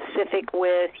more specific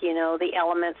with, the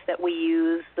elements that we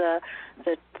use, the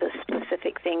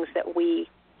specific things that we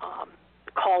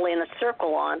call in a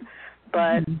circle on.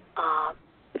 But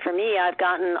for me, I've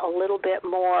gotten a little bit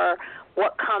more,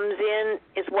 what comes in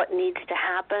is what needs to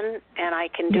happen, and I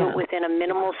can do it within a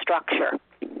minimal structure.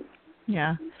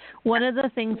 Yeah. One of the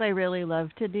things I really love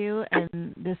to do,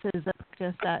 and this is a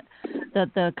practice that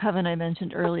the coven I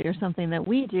mentioned earlier, something that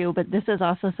we do, but this is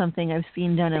also something I've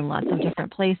seen done in lots of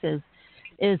different places,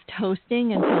 is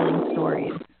toasting and telling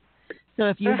stories. So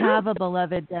if you have a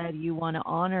beloved dead you want to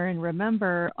honor and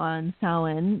remember on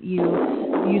Samhain,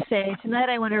 you say, tonight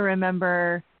I want to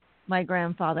remember my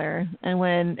grandfather.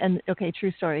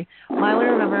 True story. Well, I want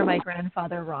to remember my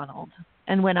grandfather Ronald.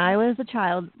 And when I was a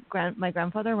child, my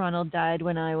grandfather Ronald died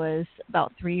when I was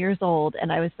about 3 years old,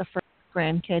 and I was the first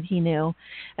grandkid he knew.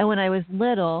 And when I was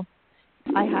little,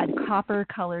 I had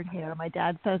copper-colored hair. My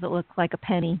dad says it looked like a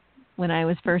penny when I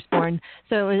was first born.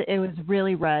 So it was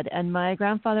really red. And my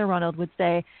grandfather Ronald would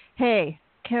say, hey,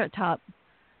 Carrot Top,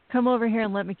 come over here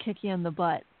and let me kick you in the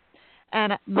butt.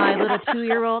 And my little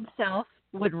 2-year-old self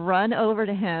would run over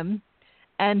to him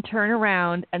and turn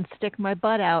around and stick my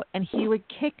butt out, and he would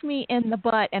kick me in the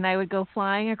butt, and I would go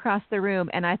flying across the room,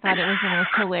 and I thought it was the most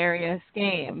hilarious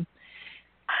game.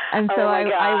 And so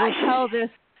I would tell this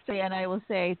story, and I will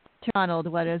say, to Ronald,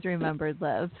 what is remembered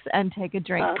lives, and take a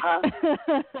drink.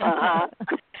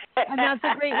 And that's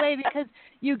a great way, because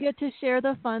you get to share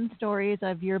the fun stories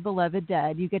of your beloved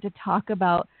dead. You get to talk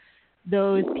about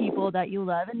those people that you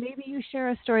love, and maybe you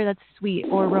share a story that's sweet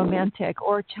or romantic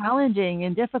or challenging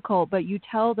and difficult, but you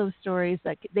tell those stories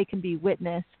that they can be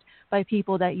witnessed by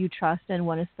people that you trust and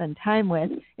want to spend time with,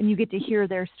 and you get to hear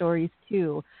their stories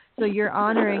too. So you're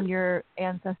honoring your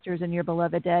ancestors and your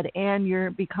beloved dead, and you're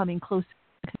becoming close to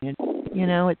the community. You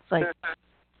know, it's like,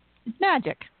 it's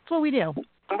magic. It's what we do.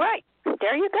 Right.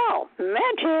 There you go.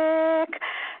 Magic.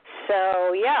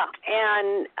 So, yeah,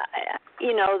 and,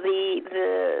 you know,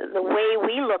 the way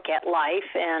we look at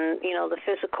life and, you know, the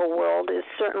physical world is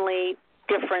certainly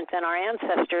different than our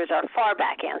ancestors, our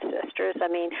far-back ancestors. I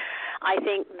mean, I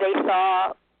think they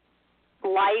saw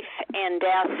life and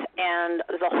death and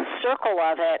the circle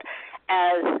of it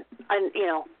as, you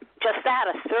know, just that,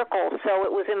 a circle. So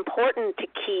it was important to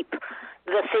keep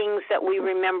the things that we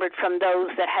remembered from those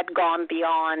that had gone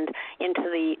beyond into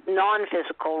the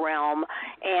non-physical realm,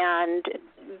 and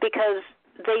because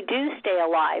they do stay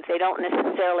alive. They don't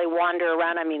necessarily wander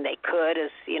around. I mean, they could, as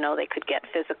you know, they could get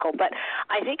physical, but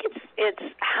I think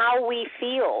it's how we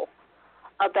feel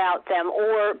about them,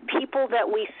 or people that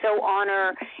we so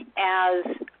honor as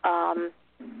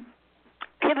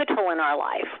pivotal in our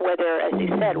life, whether, as you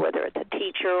said, whether it's a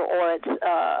teacher or it's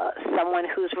someone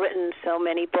who's written so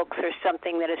many books or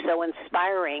something that is so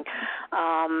inspiring.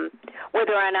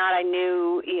 Whether or not I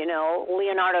knew, you know,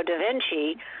 Leonardo da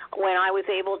Vinci, when I was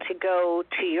able to go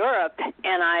to Europe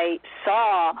and I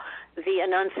saw the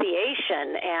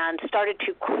Annunciation and started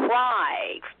to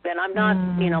cry, and I'm not,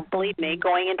 you know, believe me,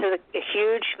 going into the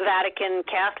huge Vatican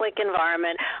Catholic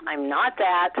environment, I'm not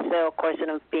that, so of course,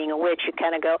 being a witch, you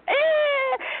kind of go,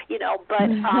 you know, but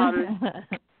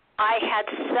I had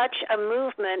such a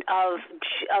movement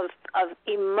of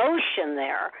emotion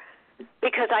there,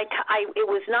 because it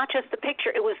was not just the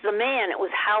picture, it was the man, it was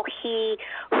how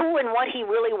who and what he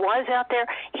really was out there.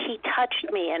 He touched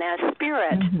me, and as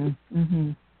spirit,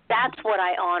 that's what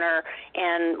I honor.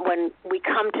 And when we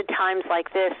come to times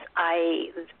like this, I,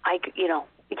 you know,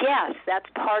 yes, that's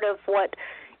part of what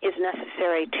is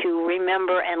necessary to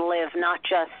remember and live, not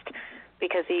just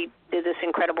because he did this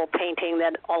incredible painting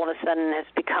that all of a sudden has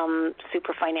become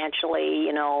super financially,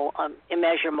 you know,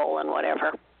 immeasurable and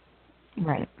whatever.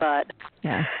 Right. But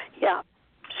yeah.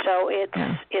 So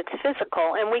it's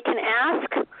physical, and we can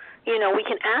ask, you know, we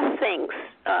can ask things.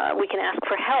 We can ask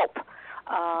for help.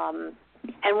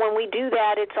 And when we do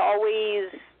that, it's always,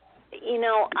 you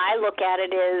know, I look at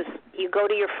it as you go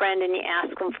to your friend and you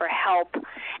ask them for help,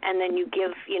 and then you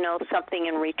give, you know, something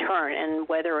in return. And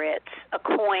whether it's a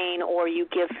coin or you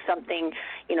give something,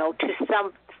 you know, to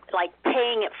like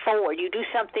paying it forward, you do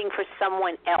something for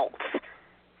someone else.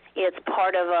 It's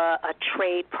part of a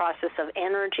trade process of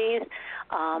energies.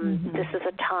 This is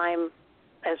a time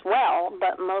as well,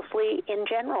 but mostly in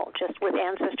general, just with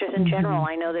ancestors in general.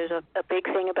 I know there's a big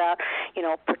thing about, you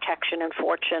know, protection and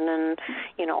fortune and,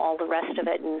 you know, all the rest of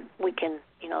it, and we can,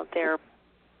 you know, there are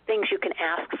things you can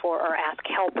ask for or ask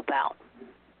help about.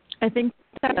 I think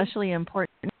that's especially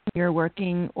important when you're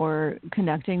working or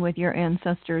connecting with your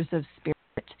ancestors of spirit.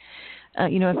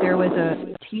 You know, if there was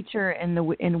a teacher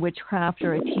in witchcraft,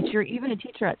 or a teacher, even a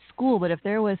teacher at school, but if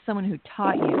there was someone who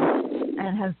taught you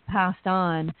and has passed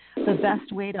on, the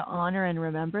best way to honor and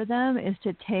remember them is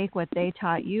to take what they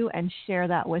taught you and share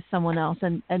that with someone else,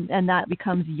 and that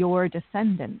becomes your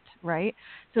descendant, right?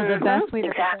 So the best way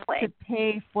to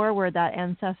pay forward that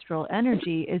ancestral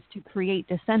energy is to create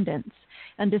descendants.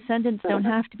 And descendants don't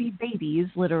have to be babies,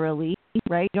 literally,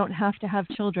 right? You don't have to have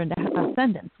children to have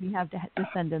descendants. We have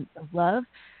descendants of love,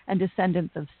 and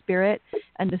descendants of spirit,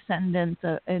 and descendants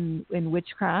in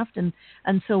witchcraft.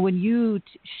 And so when you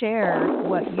share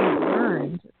what you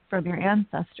learned from your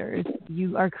ancestors,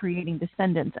 you are creating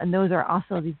descendants. And those are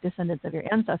also these descendants of your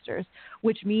ancestors,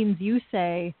 which means you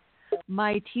say,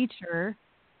 my teacher,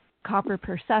 Copper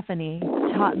Persephone,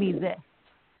 taught me this.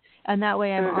 And that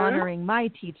way I'm honoring my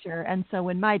teacher. And so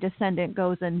when my descendant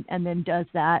goes and then does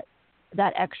that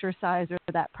exercise or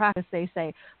that practice, they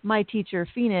say, my teacher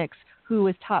Phoenix, who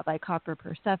was taught by Copper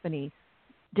Persephone,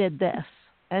 did this.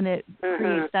 And it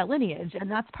creates that lineage. And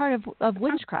that's part of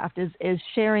witchcraft, is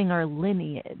sharing our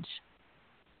lineage.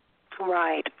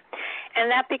 Right. And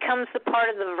that becomes the part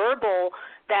of the verbal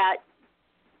that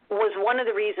was one of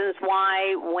the reasons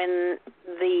why, when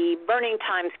the burning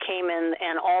times came in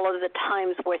and all of the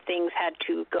times where things had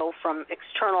to go from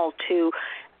external to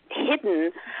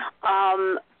hidden,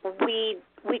 we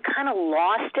we kind of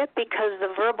lost it because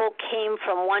the verbal came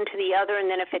from one to the other, and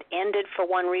then if it ended for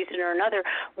one reason or another,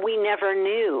 we never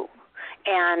knew.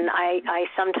 And I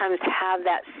sometimes have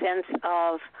that sense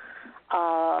of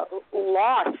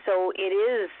loss. So it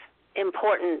is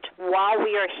important while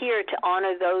we are here to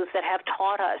honor those that have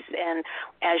taught us and,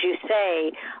 as you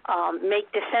say,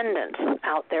 make descendants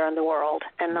out there in the world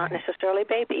and not necessarily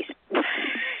babies.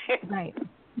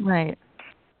 Right.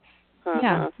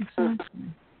 Yeah, exactly.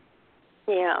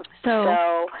 Yeah.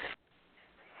 So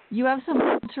you have some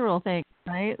cultural things,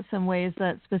 right? Some ways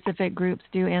that specific groups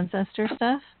do ancestor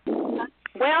stuff?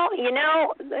 Well,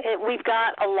 we've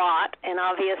got a lot, and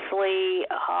obviously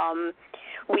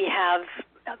we have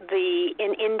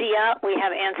in India, we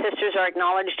have ancestors are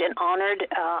acknowledged and honored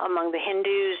among the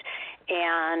Hindus,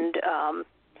 and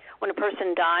when a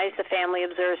person dies, the family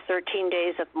observes 13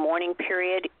 days of mourning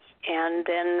period, and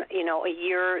then, a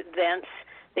year thence,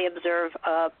 they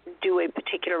do a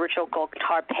particular ritual called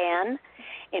tarpan,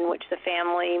 in which the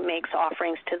family makes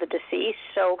offerings to the deceased.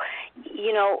 So,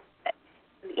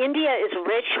 India is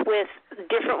rich with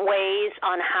different ways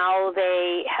on how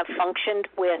they have functioned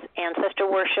with ancestor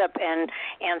worship and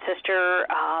ancestor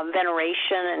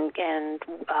veneration and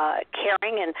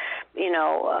caring. And,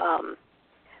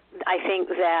 I think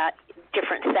that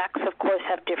different sects, of course,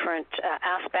 have different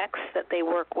aspects that they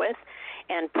work with,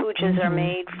 and pujas are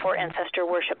made for ancestor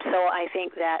worship. So I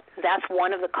think that that's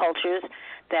one of the cultures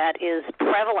that is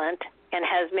prevalent and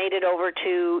has made it over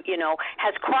to,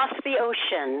 has crossed the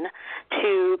ocean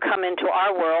to come into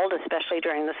our world, especially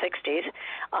during the 60s,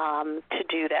 to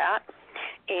do that.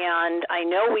 And I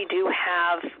know we do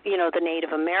have, the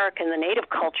Native American, the Native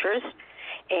cultures,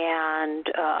 and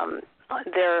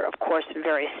there are, of course,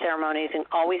 various ceremonies, and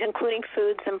always including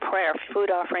food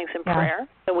offerings and prayer,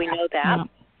 so we know that.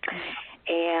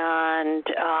 And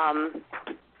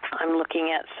I'm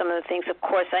looking at some of the things. Of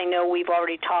course, I know we've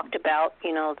already talked about,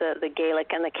 the Gaelic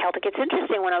and the Celtic. It's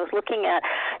interesting, when I was looking at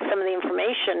some of the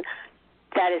information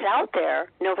that is out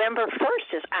there, November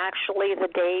 1st is actually the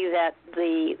day that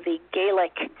the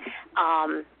Gaelic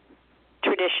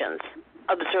traditions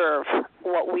observe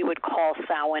what we would call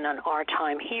Samhain on our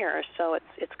time here. So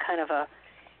it's kind of a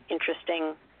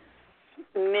interesting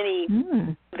mini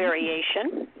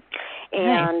variation.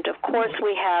 And, of course,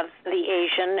 we have the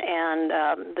Asian and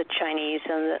the Chinese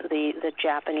and the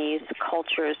Japanese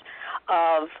cultures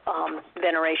of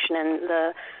veneration and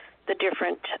the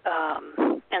different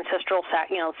ancestral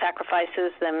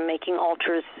sacrifices, them making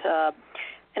altars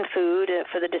and food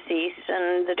for the deceased,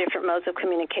 and the different modes of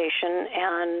communication.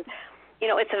 And,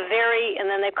 and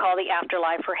then they call the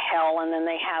afterlife or hell, and then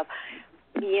they have,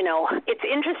 it's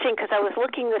interesting because I was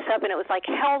looking this up, and it was like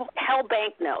hell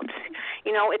banknotes.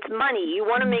 It's money. You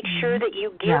want to make sure that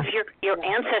you give your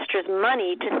ancestors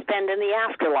money to spend in the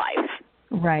afterlife.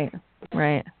 Right.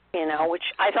 Which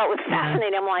I thought was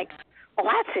fascinating. I'm like, well,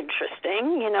 that's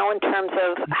interesting, in terms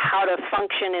of how to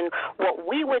function in what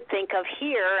we would think of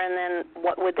here, and then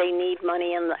what would they need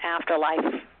money in the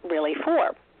afterlife really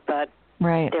for. But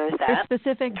there's that. There's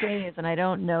specific days, and I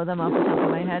don't know them off the top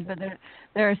of my head, but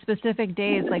there are specific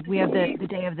days, like we have the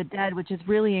Day of the Dead, which is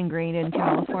really ingrained in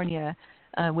California,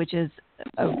 which is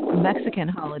a Mexican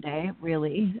holiday,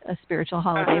 really, a spiritual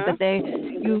holiday. But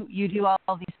you do all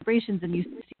these celebrations, and you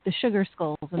see the sugar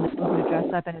skulls and the people who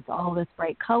dress up, and it's all this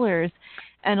bright colors.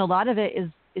 And a lot of it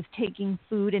is taking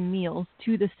food and meals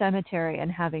to the cemetery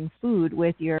and having food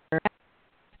with your.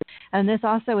 And this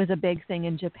also is a big thing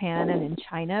in Japan and in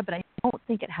China, but I don't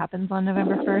think it happens on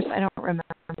November 1st. I don't remember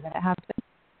that it happened.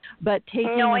 But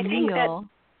taking a meal.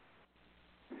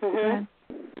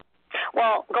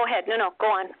 Well, go ahead. No, go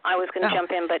on. I was going to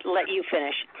jump in, but let you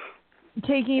finish.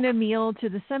 Taking a meal to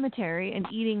the cemetery and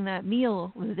eating that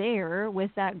meal there with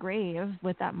that grave,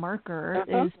 with that marker,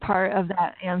 is part of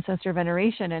that ancestor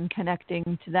veneration and connecting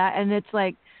to that. And it's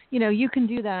like, you can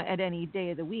do that at any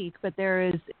day of the week, but there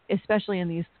is, especially in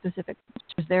these specific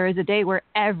cultures, there is a day where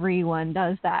everyone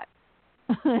does that.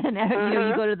 And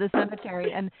you go to the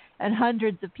cemetery and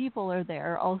hundreds of people are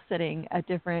there, all sitting at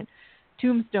different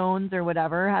tombstones or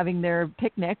whatever, having their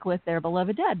picnic with their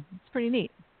beloved dead. It's pretty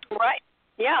neat. Right.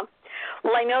 Yeah.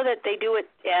 Well, I know that they do it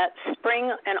at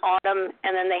spring and autumn,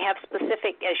 and then they have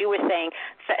specific, as you were saying,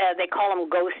 they call them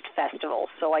ghost festivals.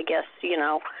 So I guess,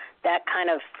 that kind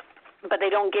of, but they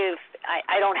don't give,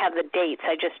 I don't have the dates.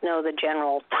 I just know the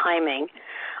general timing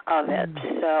of it.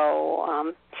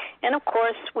 So, and of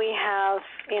course we have,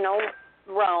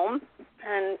 Rome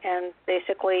and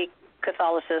basically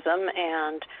Catholicism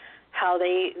and how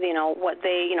they, what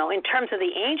they, in terms of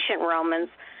the ancient Romans,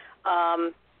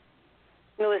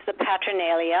 it was the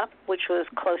Paternalia, which was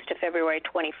close to February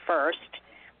 21st,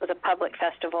 was a public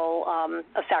festival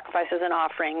of sacrifices and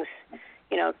offerings,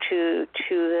 to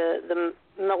the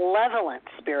malevolent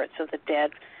spirits of the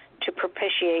dead, to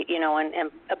propitiate,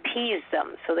 and appease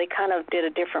them. So they kind of did a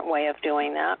different way of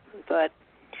doing that. But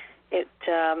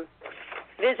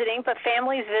but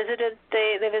families visited.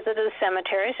 They visited the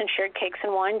cemeteries and shared cakes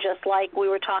and wine, just like we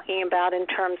were talking about in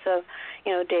terms of,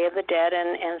 Day of the Dead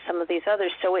and some of these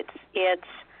others. So it's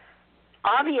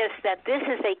obvious that this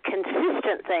is a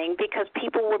consistent thing because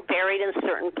people were buried in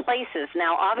certain places.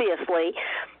 Now, obviously,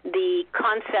 the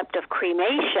concept of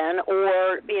cremation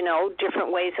or,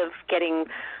 different ways of getting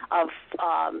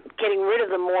rid of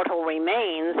the mortal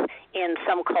remains in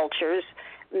some cultures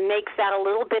makes that a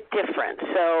little bit different.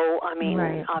 So,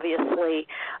 right. Obviously,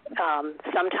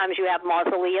 sometimes you have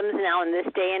mausoleums now in this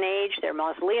day and age. There are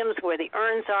mausoleums where the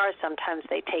urns are. Sometimes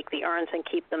they take the urns and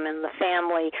keep them in the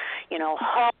family,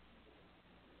 home.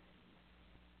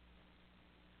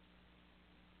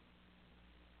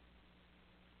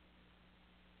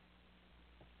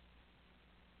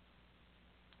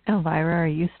 Elvyra, are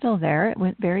you still there? It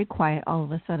went very quiet all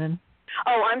of a sudden.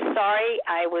 Oh, I'm sorry.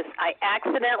 I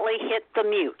accidentally hit the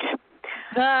mute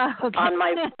okay. on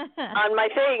my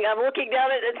thing. I'm looking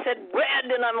down at it. It said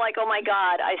red, and I'm like, oh my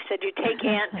God! I said, you take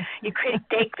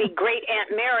the great Aunt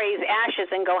Mary's ashes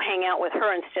and go hang out with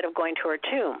her instead of going to her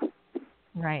tomb.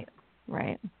 Right.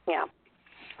 Yeah.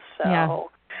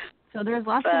 So there's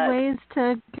lots of ways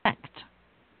to connect.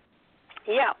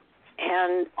 Yeah.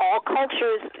 And all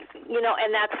cultures,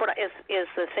 and that's what is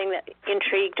the thing that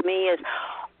intrigued me is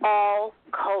all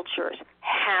cultures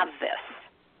have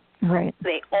this. Right.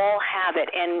 They all have it.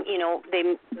 And,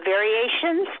 they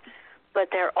variations, but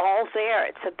they're all there.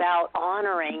 It's about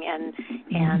honoring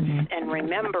and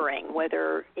remembering,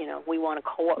 whether, we want to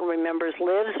call what remembers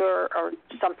lives or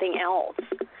something else.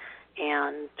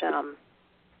 And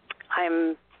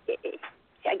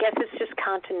I guess it's just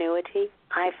continuity.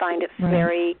 I find it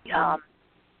very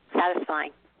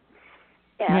satisfying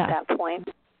at that point.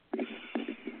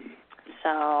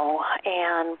 So,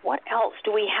 and what else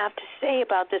do we have to say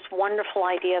about this wonderful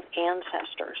idea of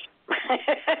ancestors?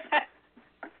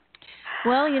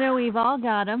 Well, we've all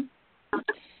got them.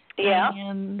 Yeah.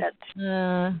 And, that's...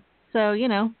 so,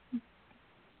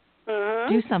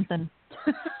 do something.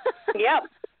 Yeah.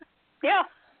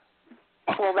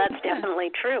 Well, that's definitely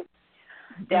true.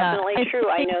 Definitely true.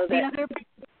 I know that.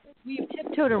 We've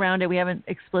tiptoed around it. We haven't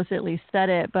explicitly said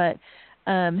it, but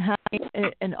having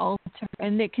an altar,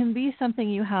 and it can be something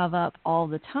you have up all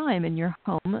the time in your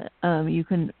home. You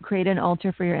can create an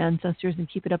altar for your ancestors and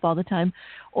keep it up all the time,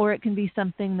 or it can be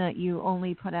something that you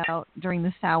only put out during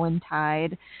the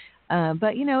Samhain.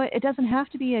 But, it doesn't have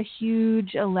to be a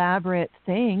huge, elaborate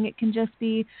thing. It can just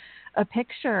be a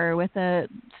picture with a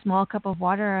small cup of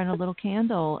water and a little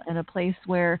candle and a place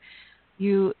where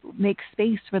you make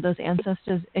space for those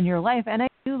ancestors in your life. And I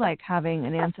do like having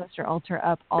an ancestor altar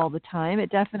up all the time. It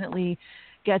definitely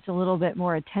gets a little bit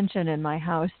more attention in my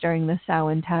house during the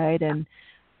Samhain.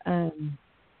 And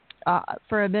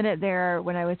for a minute there,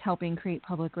 when I was helping create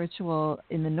public ritual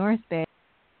in the North Bay,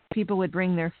 people would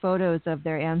bring their photos of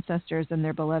their ancestors and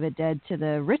their beloved dead to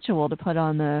the ritual to put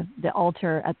on the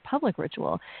altar at public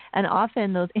ritual. And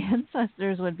often those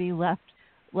ancestors would be left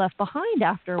behind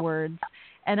afterwards.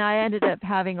 And I ended up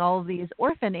having all of these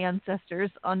orphan ancestors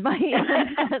on my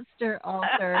ancestor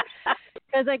altar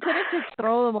because I couldn't just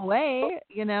throw them away,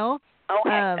 Oh,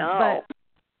 heck no. But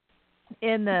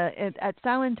at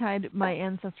Samhain, my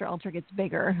ancestor altar gets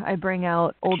bigger. I bring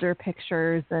out older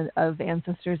pictures of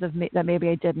ancestors that maybe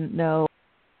I didn't know,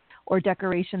 or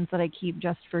decorations that I keep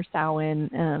just for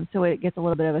Samhain. So it gets a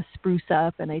little bit of a spruce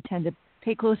up, and I tend to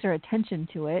pay closer attention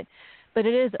to it. But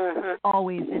it is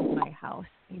always in my house,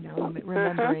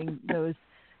 remembering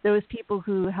those people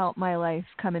who helped my life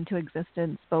come into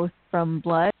existence, both from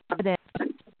blood and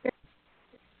spirit.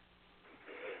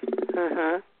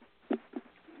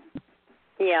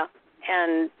 Yeah,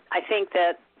 and I think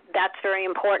that's very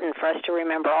important for us to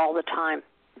remember all the time.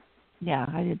 Yeah,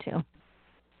 I do too.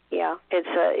 Yeah,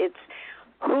 it's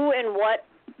who and what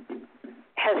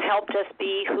has helped us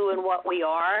be who and what we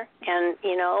are, and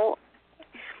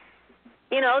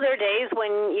there are days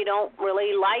when you don't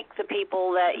really like the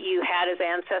people that you had as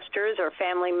ancestors or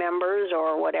family members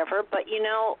or whatever, but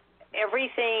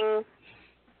everything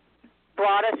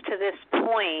brought us to this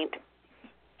point,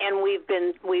 and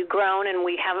we've grown, and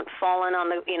we haven't fallen on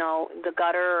the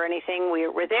gutter or anything.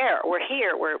 We're there. We're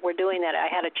here. We're doing that. I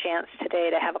had a chance today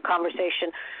to have a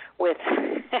conversation with.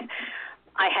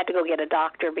 I had to go get a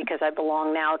doctor because I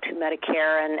belong now to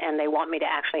Medicare, and they want me to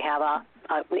actually have a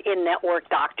in-network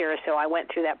doctor, so I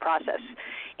went through that process.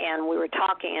 and we were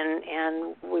talking,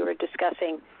 and we were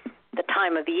discussing the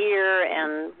time of year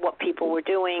and what people were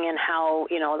doing and how,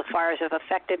 the fires have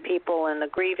affected people and the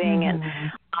grieving. And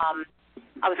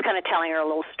I was kind of telling her a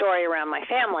little story around my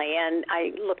family, and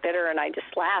I looked at her and I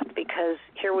just laughed because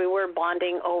here we were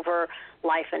bonding over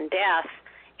life and death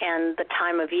and the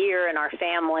time of year and our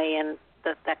family and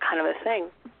that kind of a thing.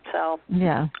 So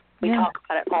we talk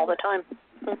about it all the time.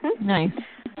 Mm-hmm. Nice.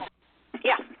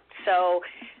 Yeah. So,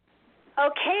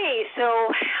 okay,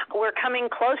 so we're coming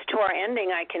close to our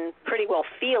ending. I can pretty well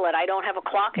feel it. I don't have a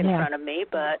clock in front of me,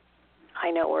 but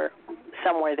I know we're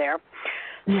somewhere there.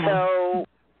 Yeah. So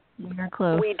we're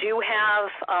close. We do have,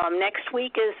 next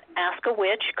week is Ask a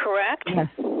Witch, correct? Yes,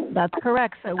 that's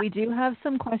correct. So we do have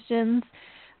some questions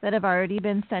that have already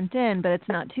been sent in, but it's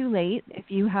not too late. If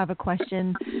you have a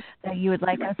question that you would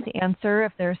like us to answer,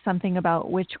 if there's something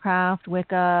about witchcraft,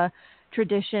 Wicca,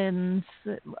 traditions,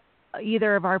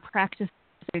 either of our practices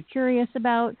you're curious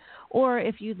about, or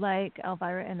if you'd like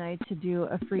Elvyra and I to do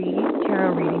a free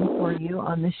tarot reading for you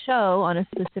on the show on a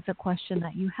specific question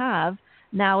that you have,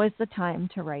 now is the time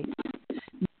to write.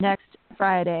 Next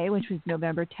Friday, which is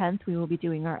November 10th, we will be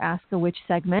doing our Ask a Witch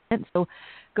segment. So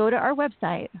go to our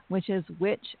website, which is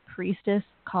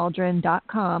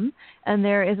witchpriestesscauldron.com, and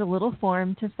there is a little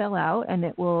form to fill out, and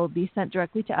it will be sent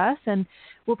directly to us, and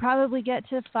we'll probably get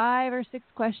to 5 or 6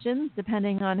 questions,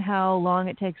 depending on how long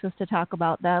it takes us to talk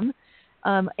about them.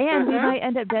 And we might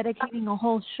end up dedicating a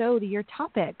whole show to your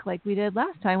topic, like we did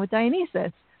last time with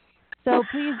Dionysus. So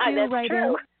please do write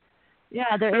in.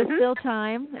 Yeah, there is still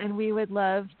time, and we would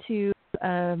love to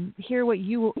hear what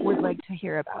you would like to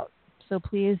hear about. So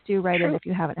please do write in if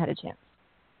you haven't had a chance.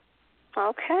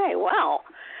 Okay, well,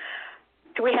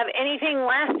 do we have anything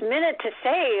last minute to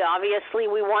say? Obviously,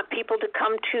 we want people to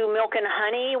come to Milk and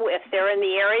Honey if they're in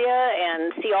the area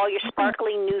and see all your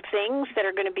sparkling new things that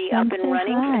are going to be up and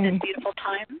running for this beautiful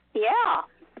time. Yeah.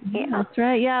 That's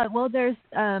right. Yeah. Well, there's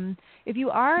if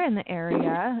you are in the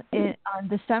area on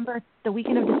the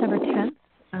weekend of December 10th.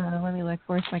 Let me look.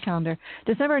 Where's my calendar?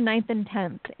 December 9th and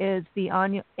 10th is the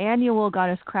annual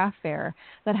Goddess Craft Fair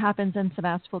that happens in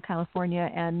Sebastopol,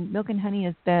 California, and Milk and Honey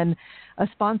has been a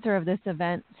sponsor of this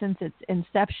event since its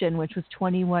inception, which was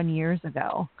 21 years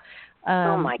ago.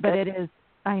 Oh my goodness! But it is.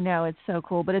 I know, it's so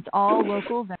cool. But it's all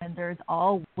local vendors,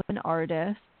 all women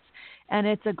artists. And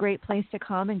it's a great place to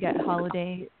come and get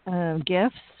holiday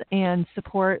gifts and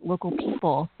support local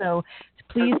people. So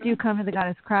please do come to the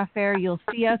Goddess Craft Fair. You'll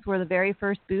see us. We're the very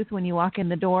first booth when you walk in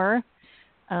the door.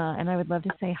 And I would love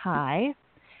to say hi.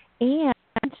 And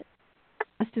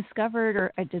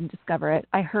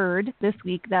I heard this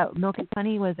week that Milk and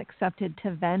Honey was accepted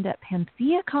to vend at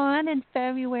PantheaCon in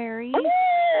February.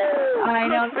 I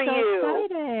know, I'm so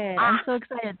excited. I'm so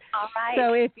excited. All right.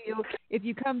 So if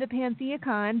you come to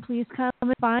PantheaCon, please come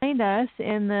and find us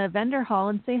in the vendor hall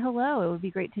and say hello. It would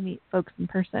be great to meet folks in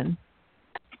person.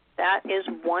 That is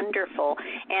wonderful.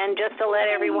 And just to let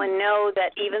everyone know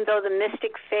that even though the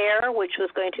Mystic Fair, which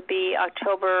was going to be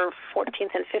October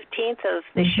 14th and 15th of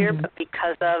this year, but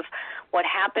because of what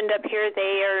happened up here,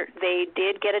 they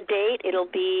did get a date. It'll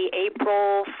be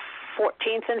April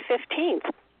 14th and 15th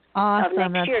of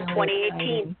next year,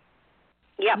 2018.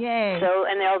 Yep. Yay. So,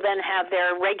 and they'll then have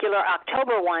their regular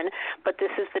October one, but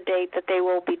this is the date that they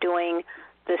will be doing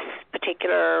this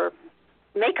particular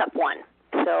makeup one.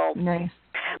 So nice.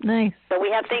 So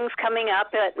we have things coming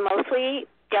up at mostly,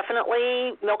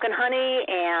 definitely Milk and Honey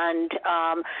and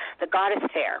the Goddess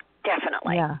Fair,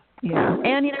 definitely. Yeah.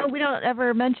 And, we don't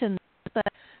ever mention this,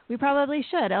 but we probably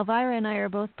should. Elvyra and I are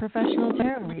both professional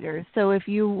tarot readers. So if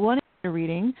you want a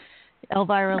reading,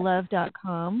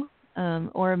 elvyralove.com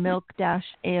or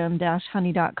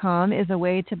milk-am-honey.com is a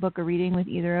way to book a reading with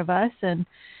either of us. And,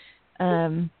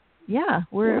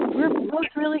 we're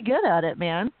both really good at it,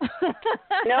 man.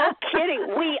 No kidding.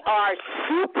 We are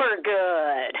super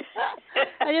good.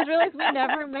 I just realized we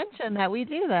never mentioned that we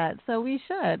do that, so we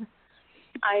should.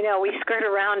 I know. We skirt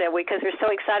around it because we're so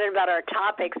excited about our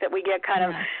topics that we get kind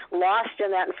of lost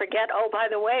in that and forget, by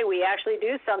the way, we actually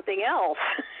do something else.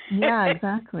 Yeah,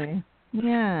 exactly.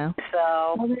 Yeah.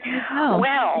 So, well, there you go.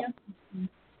 Well,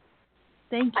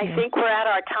 thank you. I think we're at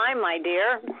our time, my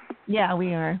dear. Yeah,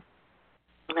 we are.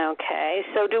 Okay,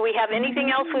 so do we have anything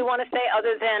else we want to say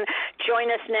other than join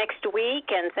us next week,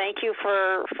 and thank you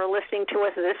for listening to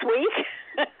us this week?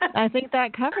 I think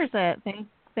that covers it.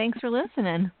 Thanks for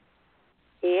listening.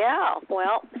 Yeah,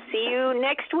 well, see you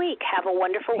next week. Have a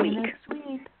wonderful week. Next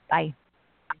week. Bye.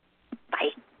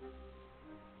 Bye.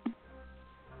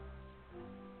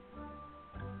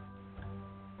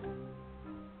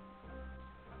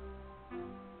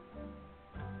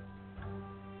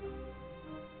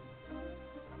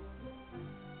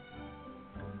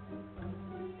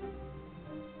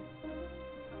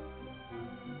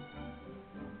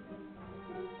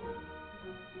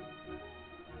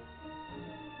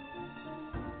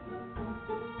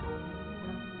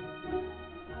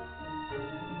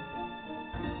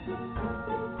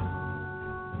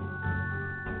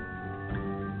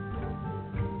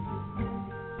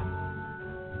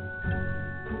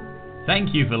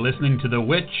 Thank you for listening to The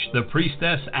Witch, The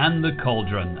Priestess, and The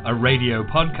Cauldron, a radio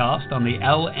podcast on the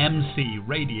LMC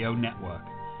Radio Network.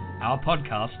 Our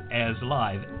podcast airs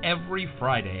live every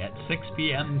Friday at 6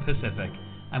 p.m. Pacific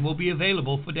and will be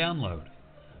available for download.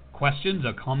 Questions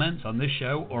or comments on this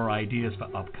show or ideas for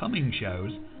upcoming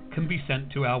shows can be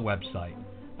sent to our website,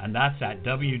 and that's at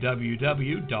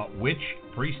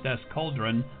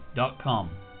www.witchpriestesscauldron.com.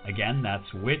 Again, that's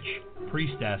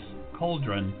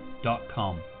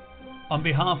witchpriestesscauldron.com. On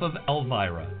behalf of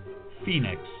Elvyra,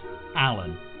 Phoenix,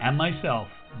 Alan, and myself,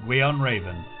 Gwion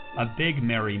Raven, a big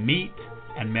merry meet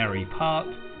and merry part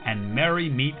and merry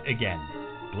meet again.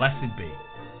 Blessed be.